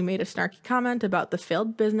Abby. She made a snarky comment about the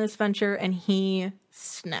failed business venture and he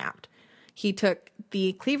snapped. He took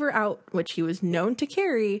the cleaver out, which he was known to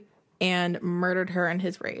carry, and murdered her in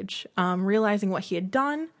his rage. Realizing what he had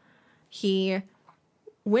done, he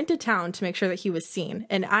went to town to make sure that he was seen.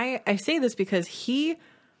 And I say this because he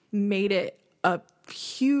made it a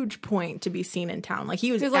huge point to be seen in town. Like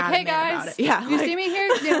he was like, "Hey guys, about it. Yeah, you see me here?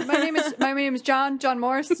 Yeah, my name is John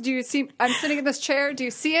Morris. Do you see? I'm sitting in this chair. Do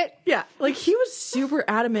you see it?" Yeah, like he was super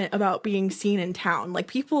adamant about being seen in town. Like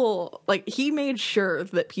people, like he made sure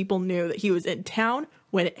that people knew that he was in town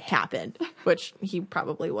when it happened, which he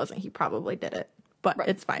probably wasn't. He probably did it, but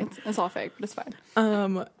it's fine. It's all fake, but it's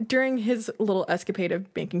fine. During his little escapade of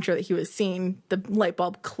making sure that he was seen, the light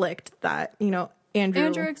bulb clicked that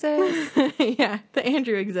Andrew exists. Yeah, the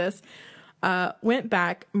Andrew exists. Went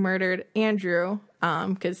back, murdered Andrew,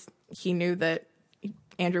 because he knew that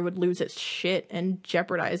Andrew would lose his shit and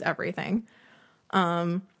jeopardize everything.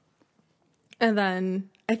 And then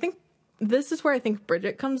I think this is where I think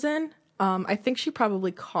Bridget comes in. I think she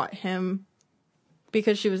probably caught him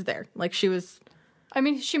because she was there. Like she was. I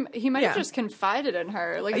mean, he might have just confided in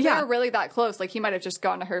her. Like if they were really that close, like he might have just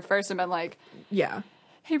gone to her first and been like, yeah.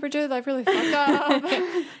 Hey Bridget, I've really fucked up.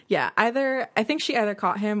 Yeah, I think she either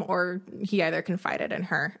caught him or he either confided in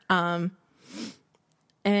her.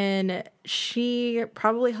 And she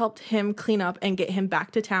probably helped him clean up and get him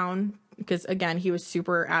back to town because again, he was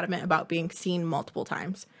super adamant about being seen multiple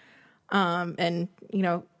times. And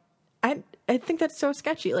I think that's so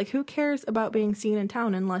sketchy. Like who cares about being seen in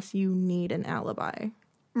town unless you need an alibi?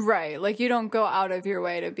 Right. Like, you don't go out of your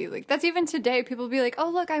way to be like, that's even today. People be like, oh,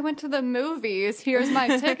 look, I went to the movies. Here's my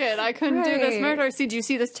ticket. I couldn't do this murder. See, do you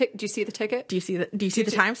see this? Do you see the ticket? Do you see the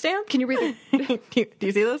timestamp? Can you read the... do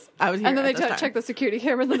you see this? I was here. And then they checked the security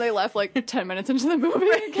cameras and they left like 10 minutes into the movie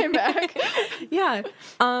and came back. Yeah.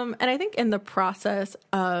 And I think in the process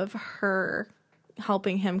of her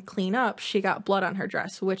helping him clean up, she got blood on her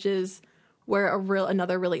dress, which is where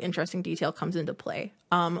another really interesting detail comes into play.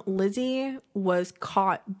 Lizzie was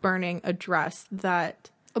caught burning a dress a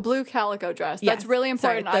blue calico dress. Yes, That's really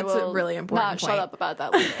important. Sorry, that's a really important not point. Shut up about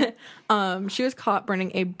that later. She was caught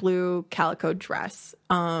burning a blue calico dress.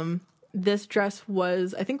 This dress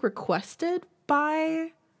was, I think, requested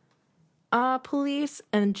by police,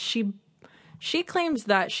 and she claims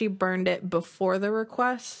that she burned it before the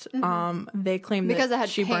request. They claim because that it had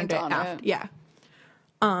she burned paint it on after. it. Yeah.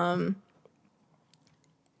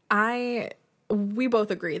 We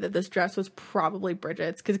both agree that this dress was probably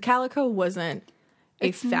Bridget's because calico wasn't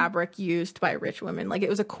a fabric used by rich women. Like it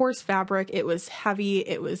was a coarse fabric. It was heavy.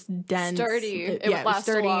 It was dense. Sturdy. It would last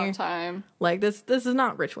a long time. Like this is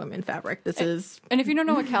not rich women fabric. This is. And if you don't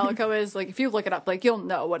know what calico is, like if you look it up, like you'll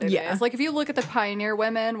know what it is. Like if you look at the pioneer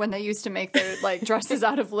women when they used to make their like dresses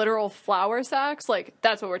out of literal flour sacks, like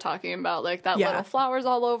that's what we're talking about. Like that little flowers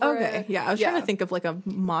all over it. Yeah. I was trying to think of like a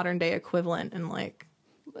modern day equivalent and like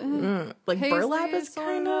Paisley burlap is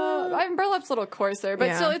kind of. I mean, burlap's a little coarser,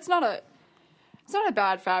 but still, it's not a. It's not a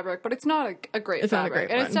bad fabric, but it's not a great It's not a fabric.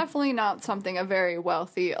 great And one. it's definitely not something a very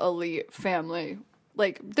wealthy, elite family.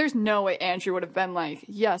 Like, there's no way Andrew would have been like,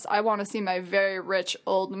 yes, I want to see my very rich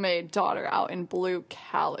old maid daughter out in blue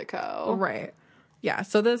calico. Right. Yeah,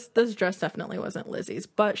 so this dress definitely wasn't Lizzie's,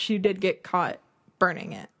 but she did get caught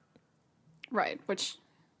burning it. Right, which...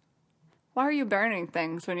 Why are you burning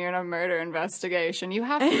things when you're in a murder investigation? You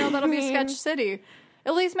have to know that'll be Sketch City.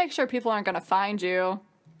 At least make sure people aren't going to find you.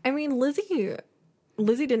 I mean, Lizzie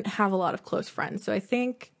didn't have a lot of close friends, so I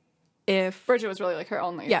think if... Bridget was really like her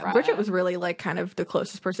only friend. Bridget was really like kind of the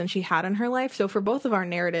closest person she had in her life, so for both of our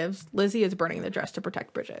narratives, Lizzie is burning the dress to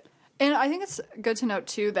protect Bridget. And I think it's good to note,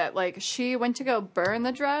 too, that, like, she went to go burn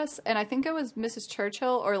the dress, and I think it was Mrs.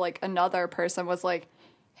 Churchill or, like, another person was like,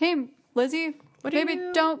 hey, Lizzie, maybe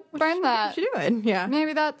don't burn that. What you doing? Yeah.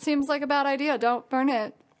 Maybe that seems like a bad idea. Don't burn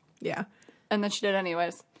it. Yeah. And then she did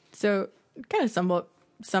anyways. So, kind of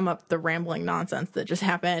sum up the rambling nonsense that just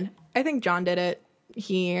happened. I think John did it.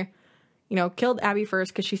 He, killed Abby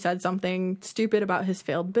first because she said something stupid about his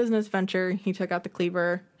failed business venture. He took out the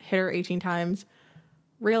cleaver, hit her 18 times,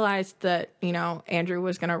 realized that, Andrew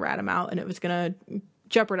was going to rat him out and it was going to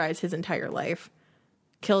jeopardize his entire life.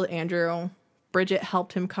 Killed Andrew. Bridget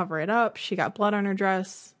helped him cover it up. She got blood on her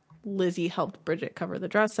dress. Lizzie helped Bridget cover the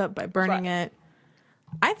dress up by burning it.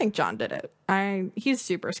 I think John did it. He's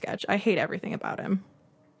super sketch. I hate everything about him.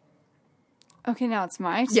 Okay, now it's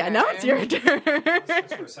my turn. Yeah, now it's your turn.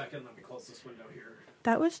 Just for a second, let me close this window here.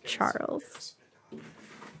 That was Charles.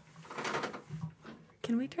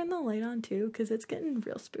 Can we turn the light on too? Because it's getting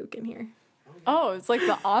real spook in here. Oh, it's like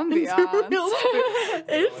the ambiance. Like the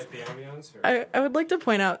ambiance, or? I would like to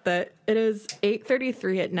point out that it is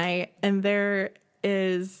 8:33 at night, and there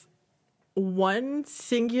is one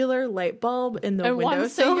singular light bulb in the And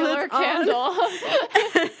windowsill. one singular candle.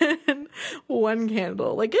 And one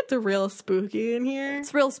candle. Like, it's real spooky in here.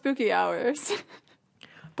 It's real spooky hours.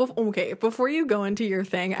 Okay, before you go into your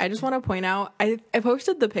thing, I just want to point out, I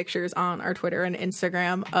posted the pictures on our Twitter and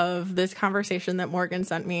Instagram of this conversation that Morgan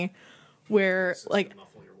sent me, where, like,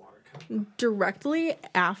 Muffle your water cup. directly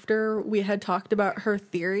after we had talked about her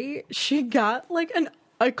theory, she got, like,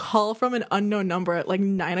 a call from an unknown number at, like,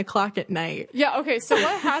 9 o'clock at night. Yeah, okay, so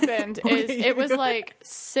what happened is Wait. it was like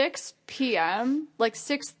 6 p.m., like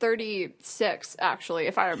 6:36, actually,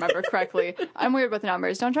 if I remember correctly. I'm weird with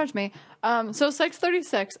numbers, don't judge me. So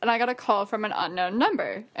 6:36, and I got a call from an unknown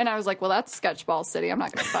number. And I was like, well, that's Sketchball City. I'm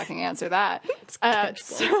not going to fucking answer that.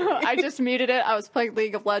 So I just muted it. I was playing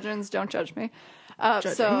League of Legends. Don't judge me.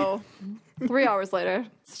 So 3 hours later,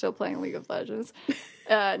 still playing League of Legends.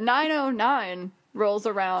 9:09 rolls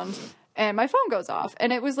around and my phone goes off,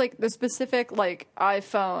 and it was like the specific like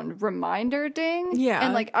iPhone reminder ding. Yeah.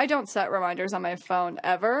 And like I don't set reminders on my phone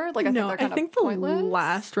ever. Like I No, think they're I kind think of the pointless.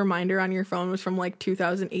 last reminder on your phone was from like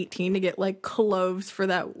 2018 to get like cloves for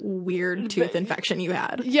that weird tooth infection you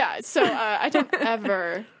had. Yeah, so I don't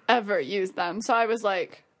ever use them. So I was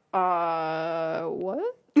like, what?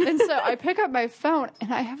 And so I pick up my phone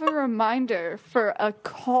and I have a reminder for a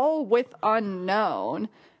call with unknown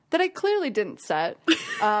that I clearly didn't set.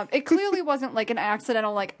 It clearly wasn't like an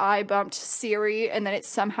accidental, like I bumped Siri and then it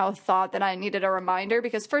somehow thought that I needed a reminder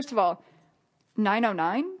because first of all,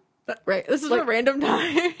 9:09? Right. This is a random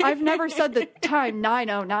time. I've never said the time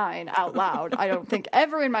 9:09 out loud. I don't think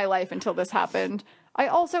ever in my life until this happened. I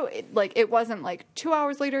also, it wasn't like 2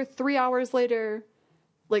 hours later, 3 hours later,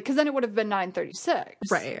 like, because then it would have been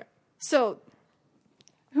 9:36. Right. So,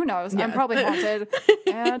 who knows? Yeah. I'm probably haunted,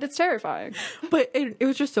 and it's terrifying. But it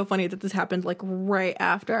was just so funny that this happened like right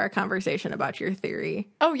after our conversation about your theory.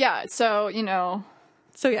 Oh, yeah. So,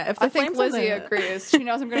 So yeah, if the I think flames on Lizzie the, agrees. She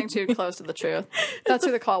knows I'm getting too close to the truth. That's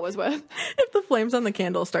who the call was with. if the flames on the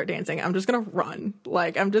candle start dancing, I'm just gonna run.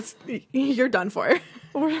 Like you're done for.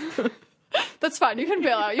 That's fine. You can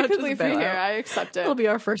bail out. You I'll can just leave me bail here. out. I accept it. It'll be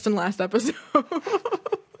our first and last episode.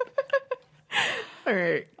 All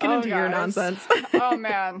right, get into your guys. nonsense. Oh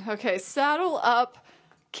man. Okay, saddle up,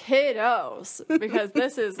 kiddos, because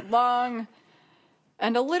this is long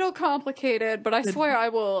and a little complicated, but I swear I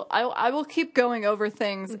will keep going over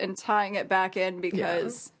things and tying it back in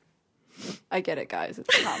because I get it, guys.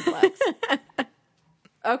 It's complex.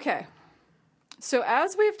 Okay. So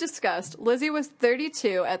as we've discussed, Lizzie was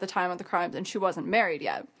 32 at the time of the crimes and she wasn't married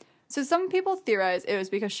yet. So some people theorize it was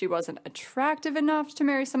because she wasn't attractive enough to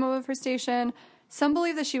marry someone of her station. Some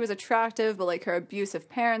believe that she was attractive, but like her abusive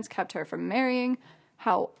parents kept her from marrying.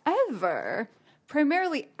 However,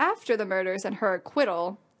 primarily after the murders and her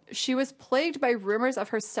acquittal, she was plagued by rumors of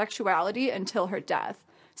her sexuality until her death.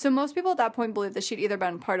 So most people at that point believed that she'd either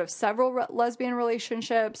been part of several lesbian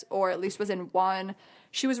relationships or at least was in one.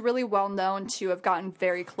 She was really well known to have gotten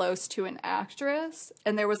very close to an actress,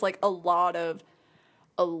 and there was like a lot of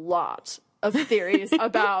theories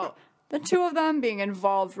about the two of them being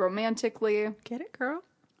involved romantically. Get it, girl?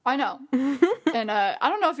 I know. And I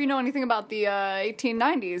don't know if you know anything about the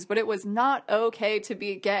 1890s, but it was not okay to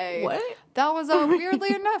be gay. What? That was,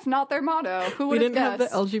 weirdly enough, not their motto. Who would have guessed? We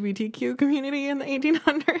didn't have the LGBTQ community in the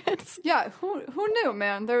 1800s. Yeah, who knew,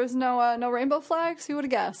 man? There was no rainbow flags. Who would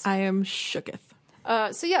have guessed? I am shooketh.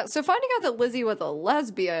 So finding out that Lizzie was a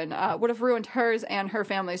lesbian would have ruined hers and her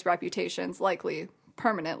family's reputations, likely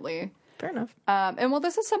permanently. Fair enough. And well,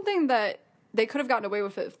 this is something that they could have gotten away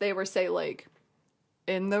with if they were, say, like,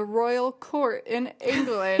 in the royal court in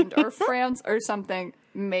England or France or something.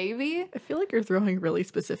 Maybe. I feel like you're throwing really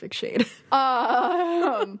specific shade.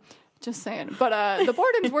 Just saying. But the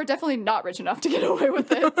Bordens were definitely not rich enough to get away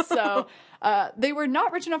with it. So they were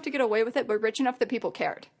not rich enough to get away with it, but rich enough that people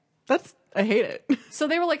cared. I hate it. So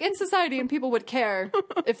they were like in society and people would care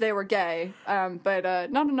if they were gay,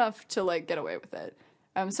 but not enough to like get away with it.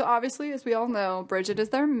 So obviously, as we all know, Bridget is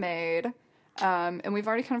their maid. And we've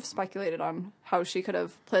already kind of speculated on how she could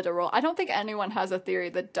have played a role. I don't think anyone has a theory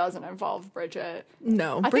that doesn't involve Bridget.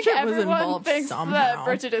 No, Bridget was involved thinks somehow. that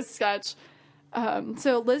Bridget is sketch.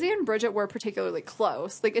 So Lizzie and Bridget were particularly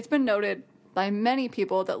close. Like, it's been noted by many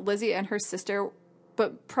people that Lizzie and her sister,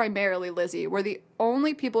 but primarily Lizzie, were the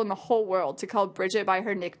only people in the whole world to call Bridget by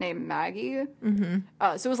her nickname Maggie. Mm-hmm.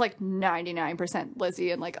 So it was like 99%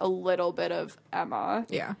 Lizzie and like a little bit of Emma.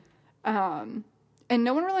 Yeah. And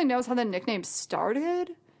no one really knows how the nickname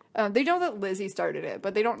started. They know that Lizzie started it,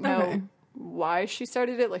 but they don't know why she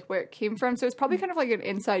started it, like where it came from. So it's probably kind of like an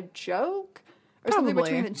inside joke or something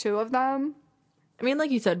between the two of them. I mean, like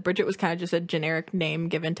you said, Bridget was kind of just a generic name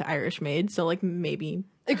given to Irish maids. So, like, maybe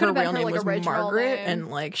it could her have been real her, name like, was original Margaret, name.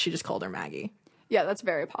 and, like, she just called her Maggie. Yeah, that's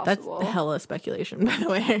very possible. That's hella speculation, by the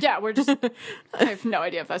way. Yeah, I have no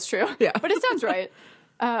idea if that's true. Yeah. But it sounds right.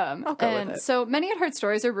 I'll go with it. So many had heard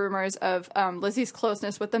stories or rumors of Lizzie's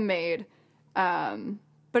closeness with the maid.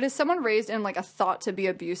 But as someone raised in like a thought to be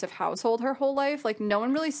abusive household her whole life, like no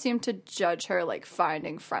one really seemed to judge her like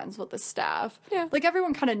finding friends with the staff. Yeah. Like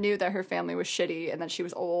everyone kind of knew that her family was shitty and that she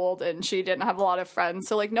was old and she didn't have a lot of friends.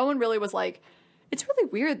 So like no one really was like, it's really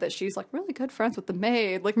weird that she's like really good friends with the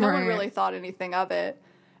maid. Like no one really thought anything of it.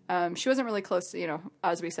 She wasn't really close to, you know,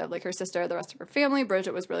 as we said, like her sister, the rest of her family.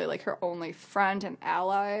 Bridget was really like her only friend and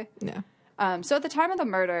ally. Yeah. So at the time of the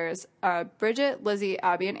murders, Bridget, Lizzie,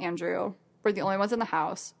 Abby, and Andrew were the only ones in the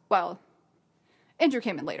house. Well, Andrew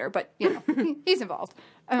came in later, but, you know, he's involved.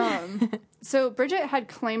 So Bridget had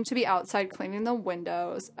claimed to be outside cleaning the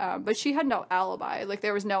windows, but she had no alibi. Like,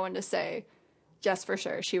 there was no one to say, yes, for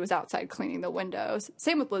sure, she was outside cleaning the windows.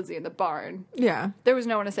 Same with Lizzie in the barn. Yeah. There was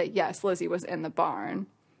no one to say, yes, Lizzie was in the barn.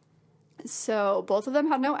 So both of them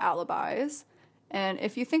had no alibis. And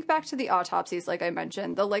if you think back to the autopsies, like I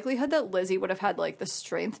mentioned, the likelihood that Lizzie would have had, like, the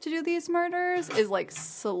strength to do these murders is, like,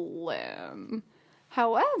 slim.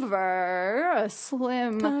 However, a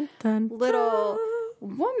slim little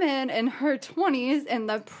woman in her 20s, in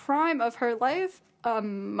the prime of her life, a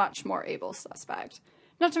much more able suspect.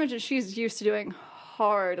 Not to mention she's used to doing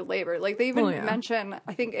hard labor. Like, they even mention,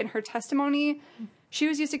 I think in her testimony, she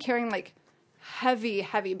was used to carrying, like,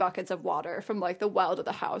 heavy buckets of water from like the well to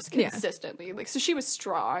the house consistently. Like, so she was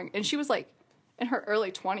strong, and she was like in her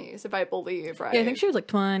early 20s, if I believe, right? Yeah, I think she was like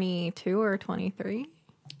 22 or 23.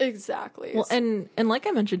 Exactly. Well, and like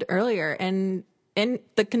I mentioned earlier, and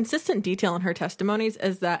the consistent detail in her testimonies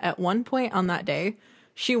is that at one point on that day,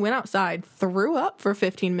 she went outside, threw up for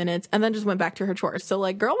 15 minutes, and then just went back to her chores. So,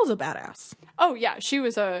 like, girl was a badass. Oh yeah, she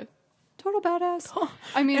was a total badass.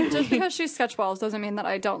 I mean, just because she's sketch balls doesn't mean that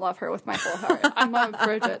I don't love her with my whole heart. I'm a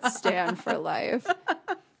Bridget stan for life.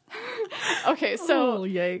 Okay, so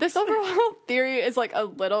this overall theory is like a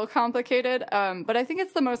little complicated, but I think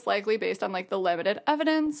it's the most likely based on like the limited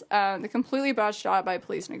evidence, the completely botched job by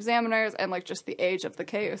police and examiners, and like just the age of the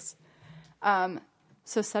case.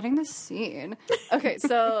 So setting the scene. Okay,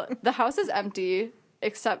 so the house is empty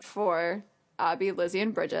except for Abby, Lizzie,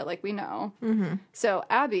 and Bridget, like we know. Mm-hmm. So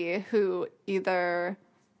Abby, who either...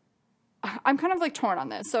 I'm kind of like torn on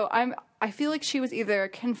this. So I feel like she was either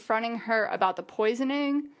confronting her about the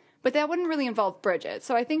poisoning, but that wouldn't really involve Bridget.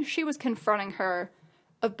 So I think she was confronting her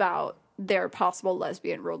about their possible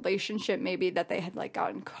lesbian relationship, maybe that they had like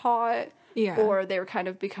gotten caught, or they were kind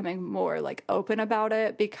of becoming more like open about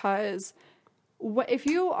it, because if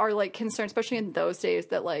you are like concerned, especially in those days,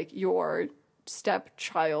 that like your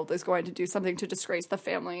stepchild is going to do something to disgrace the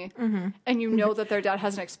family, and you know that their dad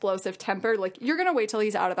has an explosive temper, like, you're going to wait till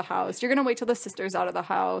he's out of the house. You're going to wait till the sister's out of the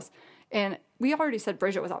house. And we already said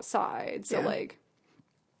Bridget was outside. So, like...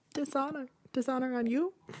 Dishonor. Dishonor on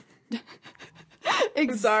you?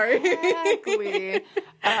 Exactly.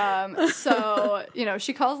 So, you know,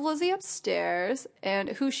 she calls Lizzie upstairs, and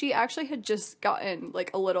who she actually had just gotten,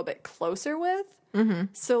 like, a little bit closer with.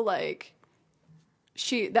 So, like...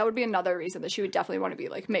 that would be another reason that she would definitely want to be,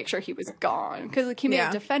 like, make sure he was gone. Because, like, he may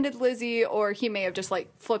have defended Lizzie, or he may have just, like,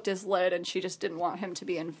 flipped his lid and she just didn't want him to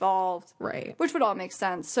be involved. Right. Which would all make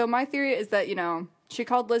sense. So my theory is that, you know, she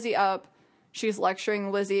called Lizzie up. She's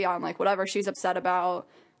lecturing Lizzie on, like, whatever she's upset about.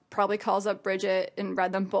 Probably calls up Bridget and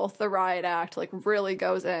read them both the riot act. Like, really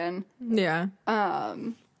goes in. Yeah.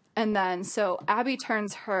 And then, so Abby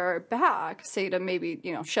turns her back, say to maybe,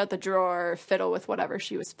 you know, shut the drawer, fiddle with whatever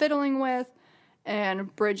she was fiddling with.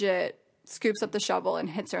 And Bridget scoops up the shovel and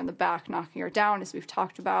hits her in the back, knocking her down, as we've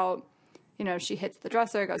talked about. You know, she hits the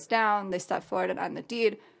dresser, goes down, they step forward and end the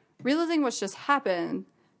deed. Realizing what's just happened,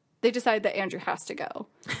 they decide that Andrew has to go.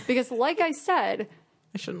 Because, like I said...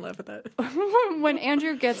 I shouldn't laugh at that. When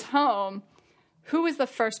Andrew gets home, who is the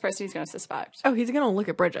first person he's going to suspect? Oh, he's going to look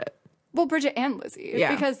at Bridget. Well, Bridget and Lizzie.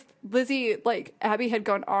 Yeah. Because Lizzie, like, Abby had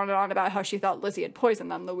gone on and on about how she thought Lizzie had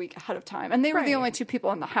poisoned them the week ahead of time. And they were the only two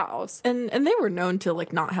people in the house. And they were known to,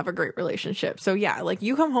 like, not have a great relationship. So, yeah, like,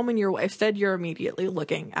 you come home in your wife's dead, you're immediately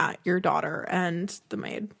looking at your daughter and the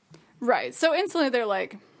maid. Right. So instantly they're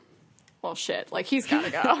like, well, shit. Like, he's got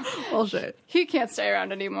to go. Well, shit. He can't stay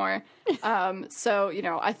around anymore. So, you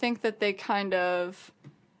know, I think that they kind of...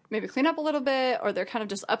 maybe clean up a little bit, or they're kind of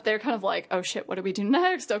just up there kind of like, oh shit, what do we do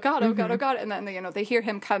next? Oh god, oh god, oh god. And then, you know, they hear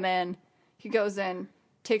him come in. He goes in,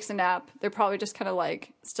 takes a nap. They're probably just kind of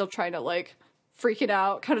like still trying to like freak it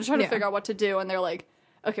out, kind of trying to figure out what to do. And they're like,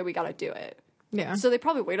 okay, we got to do it. Yeah. So they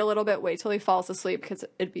probably wait a little bit, wait till he falls asleep, because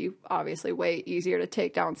it'd be obviously way easier to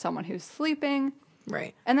take down someone who's sleeping.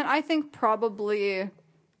 Right. And then I think probably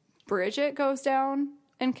Bridget goes down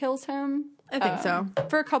and kills him. I think so.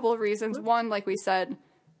 For a couple of reasons. One, like we said,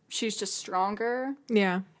 she's just stronger.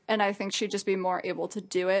 Yeah. And I think she'd just be more able to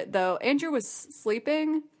do it. Though Andrew was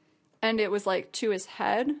sleeping, and it was, like, to his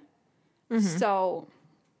head. So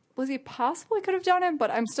Lizzie possibly could have done it,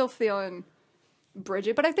 but I'm still feeling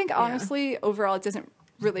Bridget. But I think, honestly, overall, it doesn't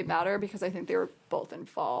really matter, because I think they were both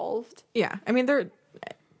involved. Yeah. I mean,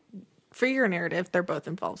 for your narrative, they're both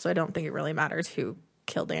involved, so I don't think it really matters who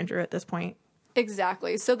killed Andrew at this point.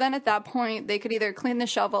 Exactly. So then at that point, they could either clean the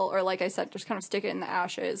shovel or, like I said, just kind of stick it in the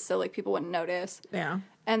ashes so, like, people wouldn't notice. Yeah.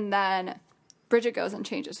 And then Bridget goes and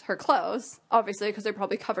changes her clothes, obviously, because they're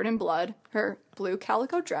probably covered in blood. Her blue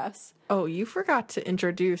calico dress. Oh, you forgot to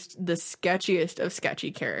introduce the sketchiest of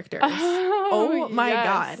sketchy characters. Oh my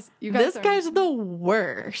God. This guy's the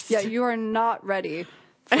worst. Yeah, you are not ready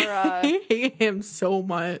for I hate him so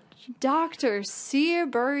much. Dr.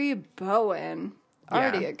 Seabury Bowen.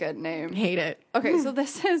 Already a good name. Hate it. Okay, so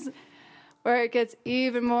this is where it gets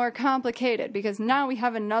even more complicated, because now we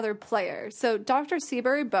have another player. So Dr.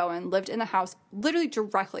 Seabury Bowen lived in the house literally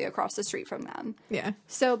directly across the street from them. Yeah.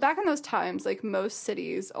 So back in those times, like, most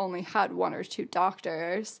cities only had one or two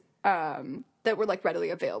doctors that were, like,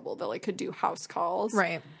 readily available, that, like, could do house calls.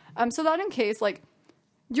 Right. So that in case, like,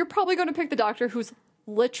 you're probably going to pick the doctor who's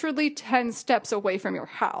literally 10 steps away from your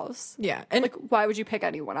house. Yeah. And like, why would you pick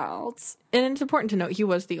anyone else? And it's important to note he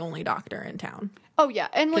was the only doctor in town. Oh, yeah.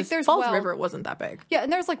 And, like, there's Falls River wasn't that big. Yeah,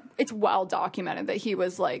 and there's, like, it's well documented that he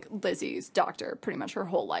was, like, Lizzie's doctor pretty much her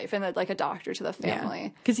whole life, and, like, a doctor to the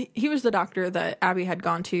family. Because he was the doctor that Abby had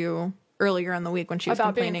gone to earlier in the week when she was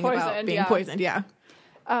complaining about being poisoned. Yeah.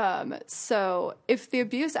 So if the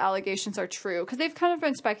abuse allegations are true, because they've kind of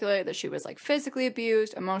been speculated that she was, like, physically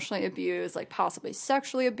abused, emotionally abused, like, possibly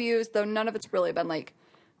sexually abused, though none of it's really been, like,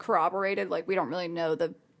 corroborated. Like, we don't really know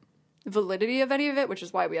the validity of any of it, which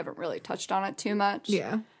is why we haven't really touched on it too much.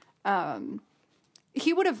 Yeah.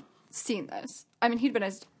 He would have seen this. I mean, he'd been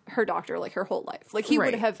her doctor, like, her whole life. Like, he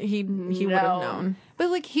would have he would have known. But,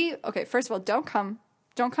 like, okay, first of all, don't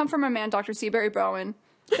come from a man, Dr. Seabury Bowen.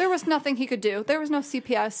 There was nothing he could do. There was no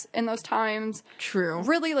CPS in those times. True.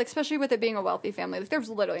 Really, like, especially with it being a wealthy family, like, there was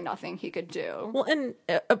literally nothing he could do. Well, and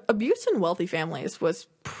abuse in wealthy families was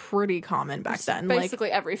pretty common back then.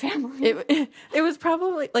 Basically, like, every family. It was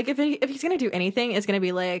probably, like, if he's going to do anything, it's going to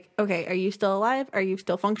be like, okay, are you still alive? Are you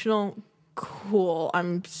still functional? Cool.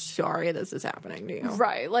 I'm sorry this is happening to you.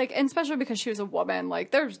 Right. Like, and especially because she was a woman,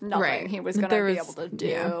 like, there's nothing he was going to be able to do.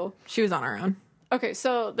 Yeah. She was on her own. Okay,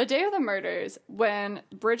 so the day of the murders, when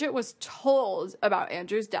Bridget was told about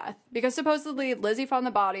Andrew's death, because supposedly Lizzie found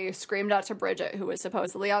the body, screamed out to Bridget, who was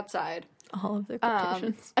supposedly outside. All of their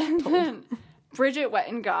quotations. And then Bridget went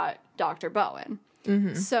and got Dr. Bowen.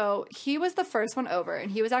 So he was the first one over,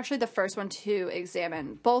 and he was actually the first one to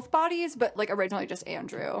examine both bodies, but like originally just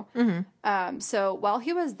Andrew. So while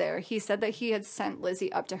he was there, he said that he had sent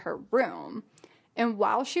Lizzie up to her room. And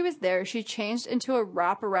while she was there, she changed into a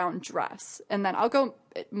wraparound dress. And then I'll go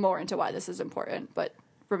more into why this is important, but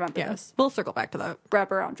remember this. We'll circle back to that.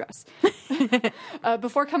 Wraparound dress.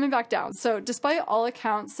 Before coming back down. So despite all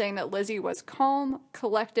accounts saying that Lizzie was calm,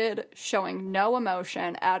 collected, showing no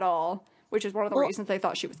emotion at all, which is one of the reasons they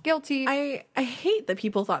thought she was guilty. I hate that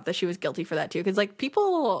people thought that she was guilty for that too, because like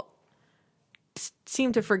people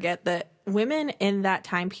seem to forget that women in that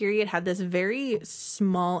time period had this very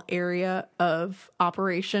small area of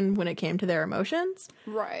operation when it came to their emotions.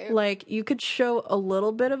 Right. Like you could show a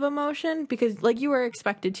little bit of emotion because like you were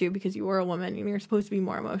expected to because you were a woman and you're supposed to be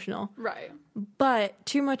more emotional. Right. But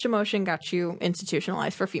too much emotion got you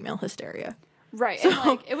institutionalized for female hysteria. Right. And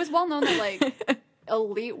like it was well known that like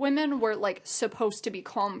elite women were like supposed to be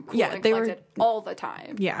calm, cool, and collected all the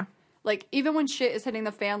time. Yeah. Like even when shit is hitting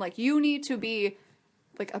the fan, like you need to be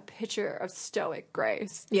like a picture of stoic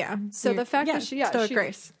grace. Yeah. So the fact that stoic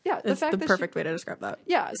grace. Yeah, the fact the perfect way to describe that.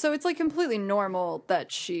 Yeah, so it's like completely normal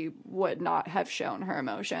that she would not have shown her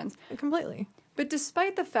emotions. Completely. But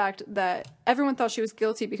despite the fact that everyone thought she was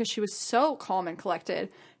guilty because she was so calm and collected,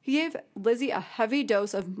 he gave Lizzie a heavy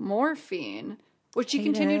dose of morphine, which he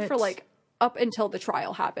continued for like up until the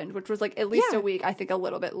trial happened, which was like at least a week, I think a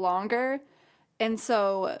little bit longer. And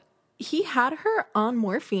so he had her on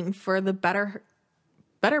morphine for the better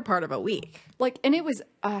part of a week. Like, and it was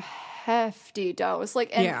a hefty dose.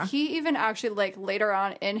 Like, and he even actually, like, later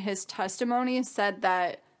on in his testimony said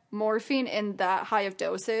that morphine in that high of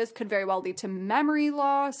doses could very well lead to memory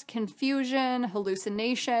loss, confusion,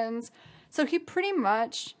 hallucinations. So he pretty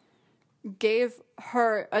much gave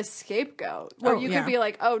her a scapegoat where you could be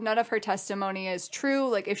like, oh, none of her testimony is true.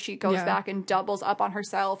 Like, if she goes back and doubles up on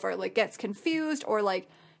herself or, like, gets confused or, like,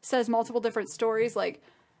 says multiple different stories, like,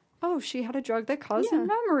 oh, she had a drug that caused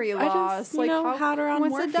memory loss. I just, like, how had her on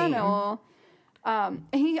coincidental. And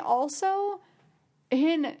he also,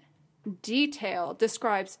 in detail,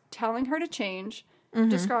 describes telling her to change,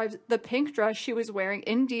 describes the pink dress she was wearing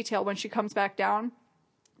in detail when she comes back down.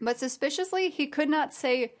 But suspiciously, he could not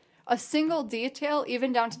say a single detail,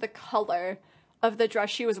 even down to the color of the dress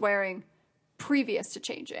she was wearing previous to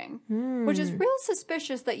changing, which is real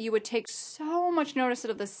suspicious that you would take so much notice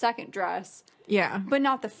of the second dress, but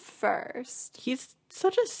not the first. He's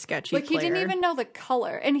such a sketchy player. He didn't even know the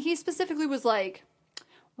color, and he specifically was like,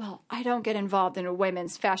 well, I don't get involved in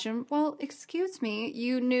women's fashion. Well, excuse me,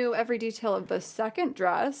 you knew every detail of the second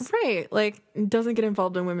dress. Right, like, doesn't get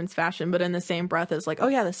involved in women's fashion, but in the same breath is like, oh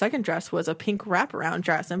yeah, the second dress was a pink wraparound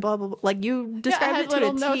dress, and blah, blah, blah. Like, you described it to a T.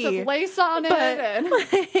 little notes of lace on it. And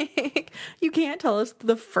like, you can't tell us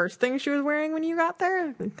the first thing she was wearing when you got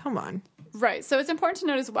there? Come on. Right, so it's important to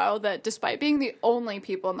note as well that despite being the only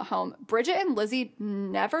people in the home, Bridget and Lizzie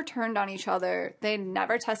never turned on each other. They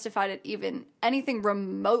never testified at even anything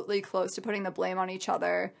remotely close to putting the blame on each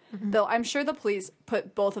other, though I'm sure the police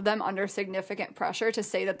put both of them under significant pressure to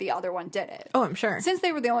say that the other one did it. Oh, I'm sure. Since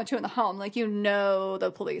they were the only two in the home, like, you know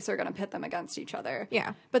the police are going to pit them against each other.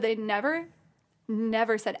 Yeah. But they never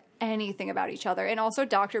said anything about each other. And also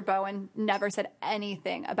Dr. Bowen never said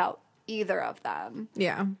anything about either of them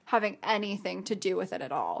having anything to do with it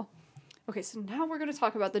at all. Okay, so now we're going to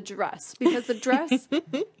talk about the dress, because the dress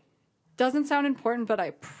doesn't sound important, but I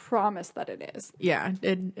promise that it is. Yeah,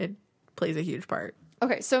 it plays a huge part.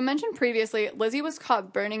 Okay, so mentioned previously, Lizzie was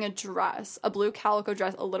caught burning a dress, a blue calico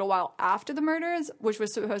dress, a little while after the murders, which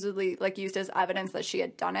was supposedly like used as evidence that she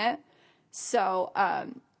had done it. So,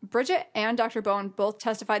 Bridget and Dr. Bowen both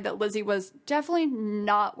testified that Lizzie was definitely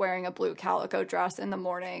not wearing a blue calico dress in the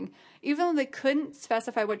morning. Even though they couldn't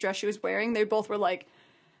specify what dress she was wearing, they both were like,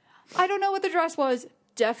 I don't know what the dress was.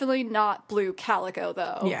 Definitely not blue calico,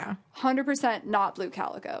 though. Yeah. 100% not blue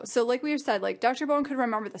calico. So like we said, like, Dr. Bowen could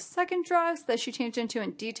remember the second dress that she changed into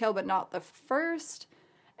in detail, but not the first.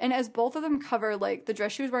 And as both of them cover, like, the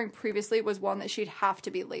dress she was wearing previously was one that she'd have to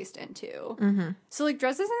be laced into. So, like,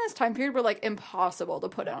 dresses in this time period were, like, impossible to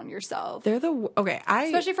put on yourself. They're the... Okay,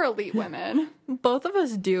 especially for elite women. Both of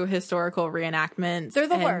us do historical reenactments. They're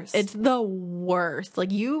the worst. It's the worst.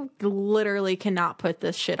 Like, you literally cannot put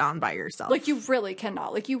this shit on by yourself. Like, you really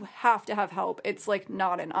cannot. Like, you have to have help. It's, like,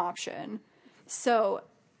 not an option. So,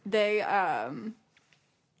 they,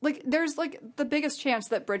 like, there's, like, the biggest chance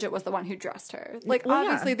that Bridget was the one who dressed her. Like,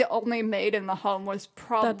 obviously, the only maid in the home was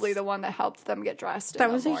probably the one that helped them get dressed in the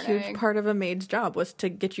morning. That was a huge part of a maid's job, was to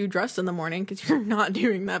get you dressed in the morning, because you're not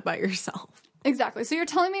doing that by yourself. Exactly. So you're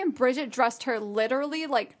telling me Bridget dressed her literally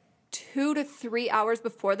like 2 to 3 hours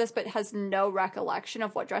before this, but has no recollection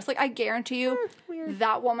of what dress. Like, I guarantee you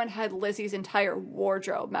that woman had Lizzie's entire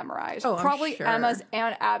wardrobe memorized. Oh, I'm probably sure. Emma's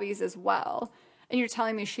and Abby's as well. And you're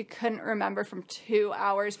telling me she couldn't remember from 2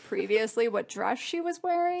 hours previously what dress she was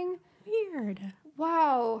wearing? Weird.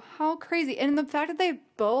 Wow, how crazy. And the fact that they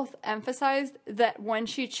both emphasized that when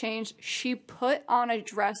she changed, she put on a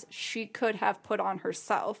dress she could have put on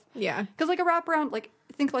herself. Yeah. Because, like, a wraparound, like,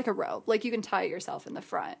 think like a robe. Like, you can tie it yourself in the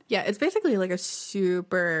front. Yeah, it's basically like a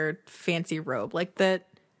super fancy robe. Like that.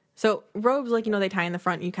 So robes, like, you know, they tie in the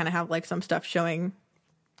front. You kind of have like some stuff showing.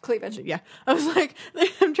 Cleavage. Yeah. I was like,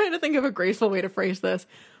 I'm trying to think of a graceful way to phrase this.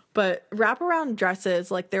 But wraparound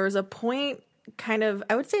dresses, like there was a point kind of,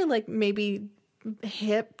 I would say like maybe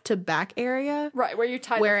hip to back area. Right, where you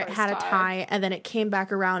tied where the it first had a tie and then it came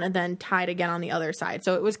back around and then tied again on the other side.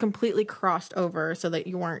 So it was completely crossed over so that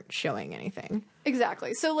you weren't showing anything.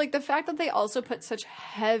 Exactly. So, like, the fact that they also put such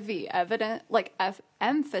heavy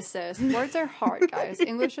emphasis, words are hard, guys.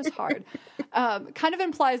 English is hard, kind of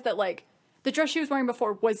implies that, like, the dress she was wearing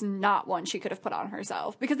before was not one she could have put on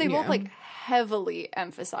herself. Because they both, like, heavily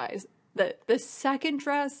emphasize that the second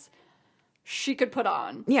dress she could put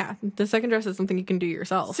on. Yeah, the second dress is something you can do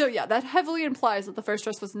yourself. So, yeah, that heavily implies that the first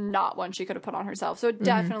dress was not one she could have put on herself. So,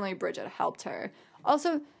 definitely Bridget helped her.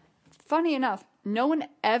 Also, funny enough, no one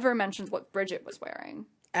ever mentions what Bridget was wearing.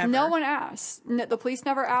 Ever. No one asked. The police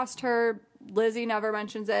never asked her. Lizzie never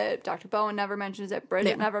mentions it. Dr. Bowen never mentions it.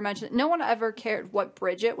 Bridget never mentions it. No one ever cared what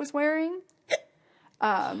Bridget was wearing.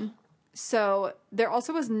 So there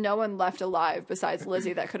also was no one left alive besides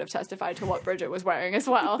Lizzie that could have testified to what Bridget was wearing as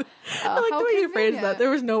well. I like the way you phrased that. There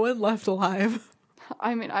was no one left alive.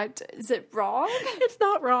 I mean, is it wrong? It's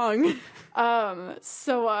not wrong.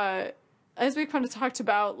 So, as we kind of talked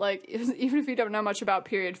about, like, even if you don't know much about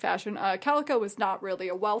period fashion, calico was not really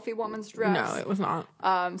a wealthy woman's dress. No, it was not.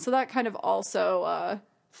 So that kind of also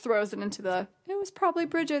throws it into it was probably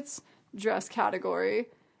Bridget's dress category.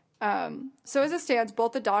 So as it stands,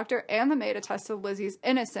 both the doctor and the maid attest to Lizzie's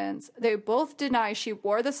innocence. They both deny she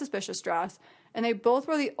wore the suspicious dress, and they both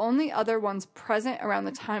were the only other ones present around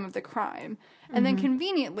the time of the crime. And then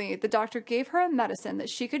conveniently, the doctor gave her a medicine that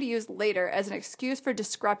she could use later as an excuse for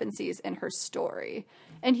discrepancies in her story.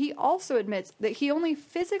 And he also admits that he only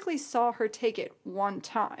physically saw her take it one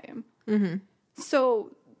time. Mm-hmm.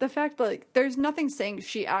 So the fact, like, there's nothing saying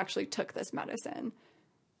she actually took this medicine.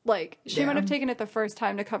 Like, she might have taken it the first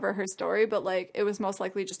time to cover her story, but, like, it was most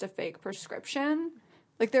likely just a fake prescription.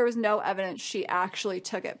 Like, there was no evidence she actually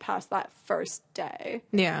took it past that first day.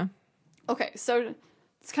 Yeah. Okay, so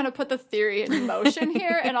let's kind of put the theory in motion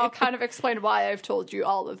here, and I'll kind of explain why I've told you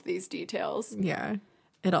all of these details. Yeah.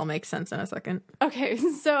 It all makes sense in a second. Okay,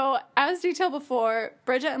 so as detailed before,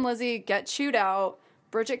 Bridget and Lizzie get chewed out.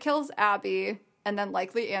 Bridget kills Abby, and then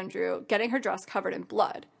likely Andrew, getting her dress covered in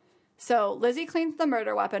blood. So Lizzie cleans the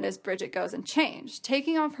murder weapon as Bridget goes and changed,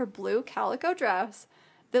 taking off her blue calico dress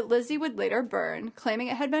that Lizzie would later burn, claiming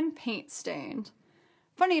it had been paint stained.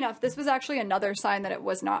 Funny enough, this was actually another sign that it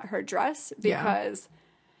was not her dress because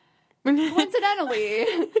coincidentally,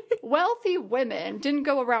 wealthy women didn't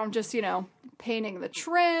go around just, painting the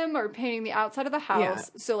trim or painting the outside of the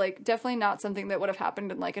house. Yeah. So, like, definitely not something that would have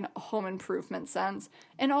happened in, like, a home improvement sense.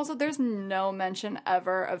 And also, there's no mention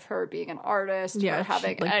ever of her being an artist or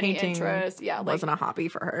having any interest. Yeah, wasn't a hobby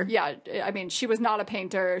for her. Yeah, I mean, she was not a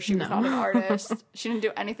painter. She was not an artist. She didn't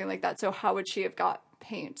do anything like that. So how would she have got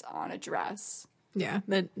paint on a dress? Yeah,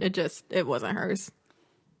 it wasn't hers.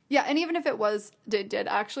 Yeah, and even if it did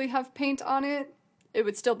actually have paint on it, it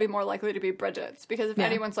would still be more likely to be Bridget's. Because if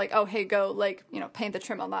anyone's like, oh, hey, go, like, paint the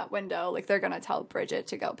trim on that window, like, they're going to tell Bridget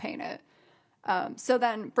to go paint it. So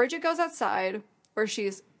then Bridget goes outside, where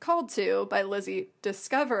she's called to by Lizzie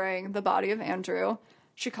discovering the body of Andrew.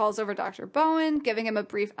 She calls over Dr. Bowen, giving him a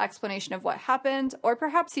brief explanation of what happened, or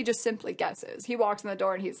perhaps he just simply guesses. He walks in the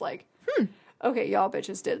door and he's like, okay, y'all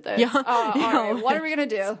bitches did this. Yeah. All right, what are we going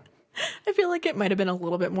to do? I feel like it might have been a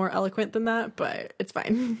little bit more eloquent than that, but it's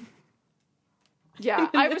fine. Yeah,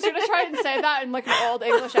 I was going to try and say that in, like, an old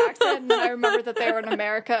English accent, and then I remembered that they were in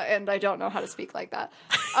America, and I don't know how to speak like that.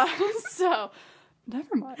 So,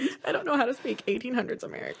 never mind. I don't know how to speak 1800s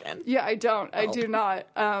American. Yeah, I don't. I do not.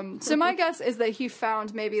 So my guess is that he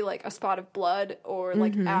found maybe, like, a spot of blood or,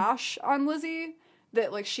 like, ash on Lizzie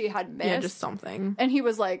that, like, she had missed. Yeah, just something. And he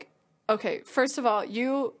was like, okay, first of all,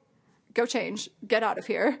 you go change, get out of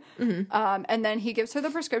here. And then he gives her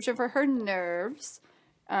the prescription for her nerves.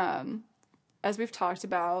 As we've talked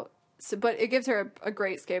about. So, but it gives her a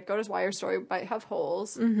great scapegoat as why her story might have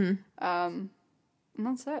holes. And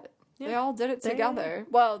that's it. They all did it together.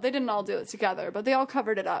 Well, they didn't all do it together, but they all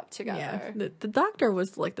covered it up together. Yeah, the doctor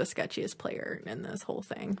was like the sketchiest player in this whole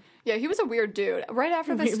thing. Yeah, he was a weird dude. Right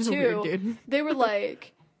after this, He was a weird dude. they were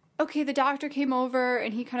like, okay, the doctor came over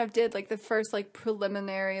and he kind of did like the first like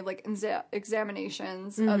preliminary like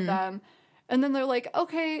examinations of them. And then they're like,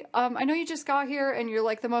 okay, I know you just got here and you're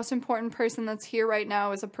like the most important person that's here right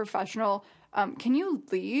now as a professional. Can you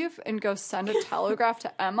leave and go send a telegraph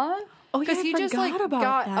to Emma? Oh, yeah, Because he just like about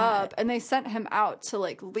got that. up and they sent him out to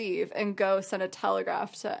like leave and go send a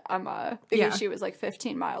telegraph to Emma because she was like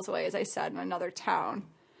 15 miles away, as I said, in another town.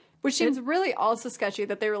 Which seems really also sketchy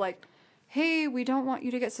that they were like, hey, we don't want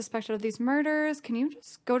you to get suspected of these murders. Can you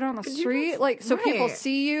just go down the street? Like, so people Right.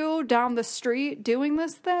 see you down the street doing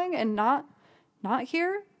this thing and not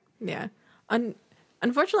here? Yeah.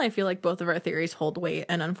 Unfortunately, I feel like both of our theories hold weight,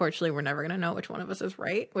 and unfortunately, we're never going to know which one of us is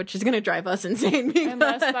right, which is going to drive us insane.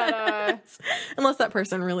 Unless that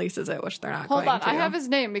person releases it, which they're not Hold going on, to. I have his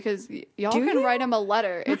name because y'all Do can you? write him a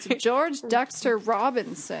letter. It's George Dexter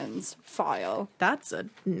Robinson's file That's a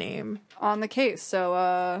name. on the case.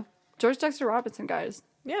 So, George Dexter Robinson, guys,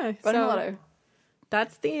 Yeah. write him a letter.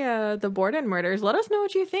 That's the Borden murders. Let us know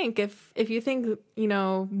what you think. If you think,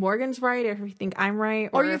 Morgan's right, or if you think I'm right.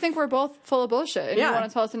 Or you if- think we're both full of bullshit and you Yeah. want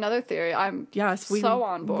to tell us another theory. I'm we so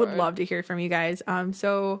on board. would love to hear from you guys.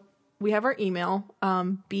 So we have our email,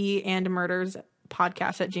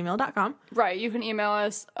 beandmurderspodcast@gmail.com. Right. You can email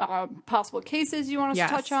us possible cases you want us Yes.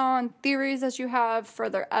 to touch on, theories that you have,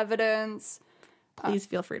 further evidence. Please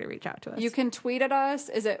feel free to reach out to us. You can tweet at us.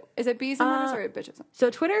 Is it bees and murders or bitches? So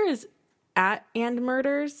Twitter is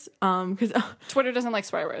 @andmurders, because Twitter doesn't like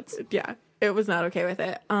swear words. yeah, it was not okay with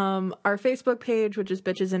it. Our Facebook page, which is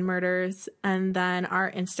Bitches and Murders, and then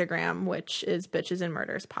our Instagram, which is Bitches and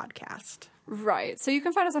Murders Podcast. Right. So you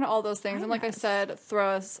can find us on all those things. And like I said, throw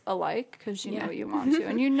us a like because you know you want to.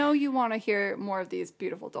 And you know you want to hear more of these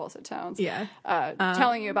beautiful dulcet tones. Yeah.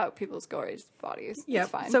 Telling you about people's gory bodies. Yep.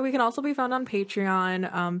 It's fine. So we can also be found on Patreon,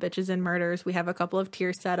 Bitches and Murders. We have a couple of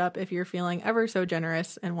tiers set up if you're feeling ever so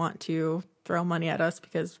generous and want to throw money at us,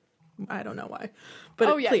 because I don't know why.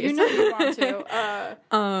 But please. you know you want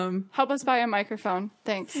to. Help us buy a microphone.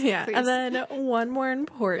 Thanks. Yeah, please. and then one more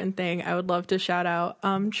important thing I would love to shout out,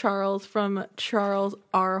 Charles from Charles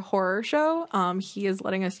R Horror Show. He is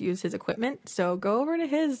letting us use his equipment, so go over to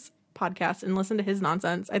his podcast and listen to his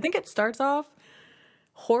nonsense. I think it starts off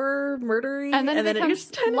horror murdery, And then it becomes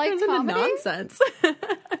just kind of light turns into comedy? nonsense.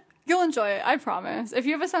 You'll enjoy it, I promise. If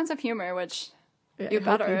you have a sense of humor, which I you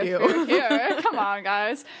hope better you if you're here. Come on,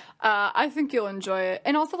 guys. I think you'll enjoy it.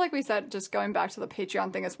 And also, like we said, just going back to the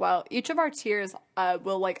Patreon thing as well, each of our tiers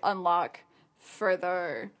will, like, unlock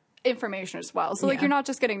further information as well. So, like, Yeah. you're not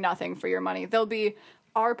just getting nothing for your money. There'll be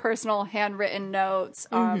our personal handwritten notes,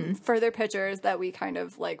 further pictures that we kind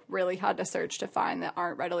of, like, really had to search to find that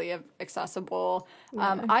aren't readily accessible.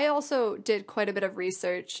 I also did quite a bit of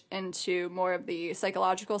research into more of the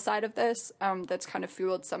psychological side of this. That's kind of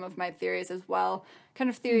fueled some of my theories as well. Kind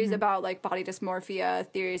of theories about, like, body dysmorphia,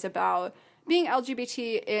 theories about being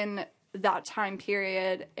LGBT in that time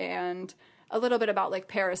period, and a little bit about, like,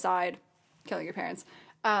 parricide, killing your parents.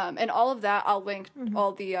 And all of that, I'll link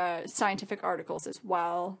all the scientific articles as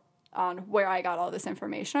well on where I got all this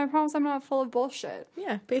information. I promise I'm not full of bullshit.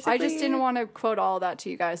 Yeah, basically. I just didn't want to quote all that to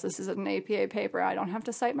you guys. This is an APA paper. I don't have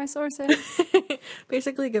to cite my sources.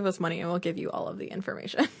 Basically, give us money and we'll give you all of the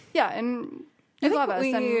information. Yeah, and you think love us,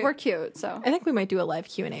 and we're cute, so. I think we might do a live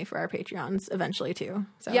Q&A for our Patreons eventually too.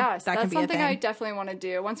 So Yes, that that's could be a something thing. I definitely want to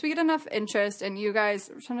do. Once we get enough interest and you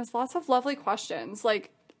guys send us lots of lovely questions,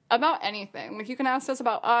 like, about anything. Like, you can ask us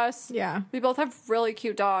about us. Yeah. We both have really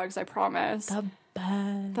cute dogs, I promise. The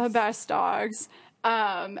best. The best dogs.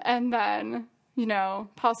 And then,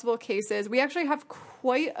 possible cases. We actually have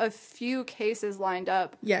quite a few cases lined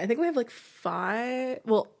up. Yeah, I think we have like 5.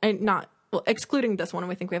 Well, excluding this one,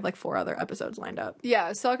 we think we have like 4 other episodes lined up.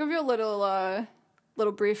 Yeah, so I'll give you a little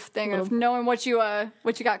brief thing of knowing what you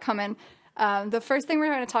got coming. The first thing we're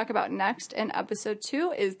going to talk about next in episode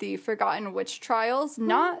 2 is the Forgotten Witch Trials,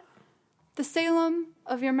 not the Salem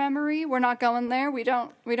of your memory. We're not going there. We don't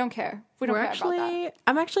care. We don't care about that.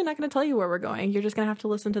 I'm actually not going to tell you where we're going. You're just going to have to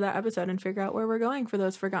listen to that episode and figure out where we're going for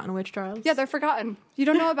those Forgotten Witch Trials. Yeah, they're forgotten. You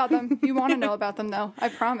don't know about them. You want to know about them, though. I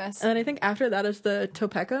promise. And then I think after that is the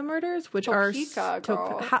Topeka murders, which are... Topeka,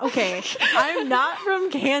 girl. Okay, I'm not from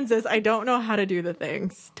Kansas. I don't know how to do the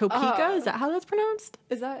things. Topeka? Is that how that's pronounced?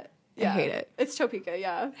 Is that... Yeah. I hate it. It's Topeka,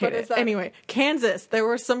 yeah. Hate it. Anyway, Kansas. There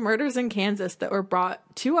were some murders in Kansas that were brought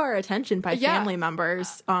to our attention by family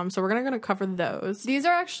members. So we're gonna cover those. These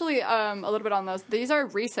are actually a little bit on those. These are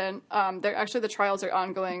recent. They're actually, the trials are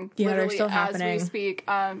ongoing. Yeah, literally they're still happening as we speak.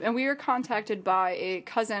 And we were contacted by a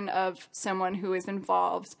cousin of someone who is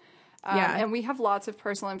involved. And we have lots of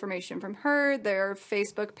personal information from her, their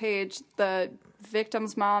Facebook page, the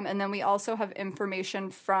victim's mom, and then we also have information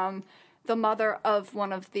from the mother of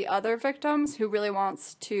one of the other victims who really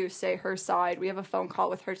wants to say her side. We have a phone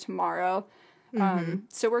call with her tomorrow.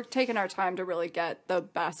 So we're taking our time to really get the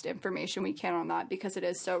best information we can on that because it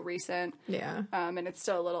is so recent. Yeah. And it's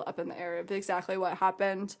still a little up in the air of exactly what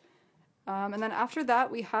happened. And then after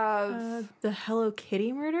that, we have... the Hello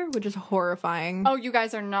Kitty murder, which is horrifying. Oh, you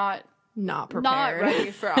guys are not prepared. Not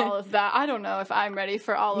ready for all of that. I don't know if I'm ready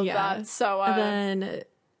for all of that. So and then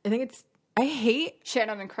I think I hate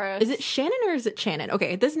Shannon and Chris. Is it Shannon or is it Shannon?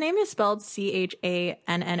 Okay, this name is spelled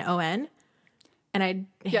Channon, and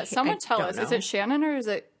someone tell us. Know. Is it Shannon or is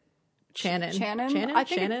it Shannon? Shannon?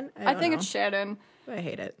 I think it's Shannon. I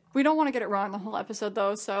hate it. We don't want to get it wrong the whole episode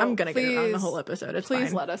though, so I'm gonna get it wrong the whole episode. It's please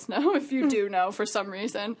fine. let us know if you do know for some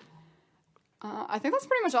reason. I think that's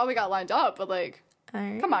pretty much all we got lined up. But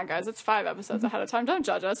come on, guys, it's 5 episodes ahead of time. Don't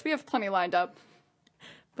judge us. We have plenty lined up.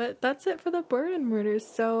 But that's it for the Borden murders.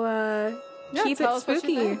 So keep it tell us what you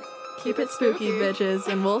spooky. think. Keep it spooky, bitches,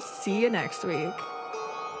 and we'll see you next week.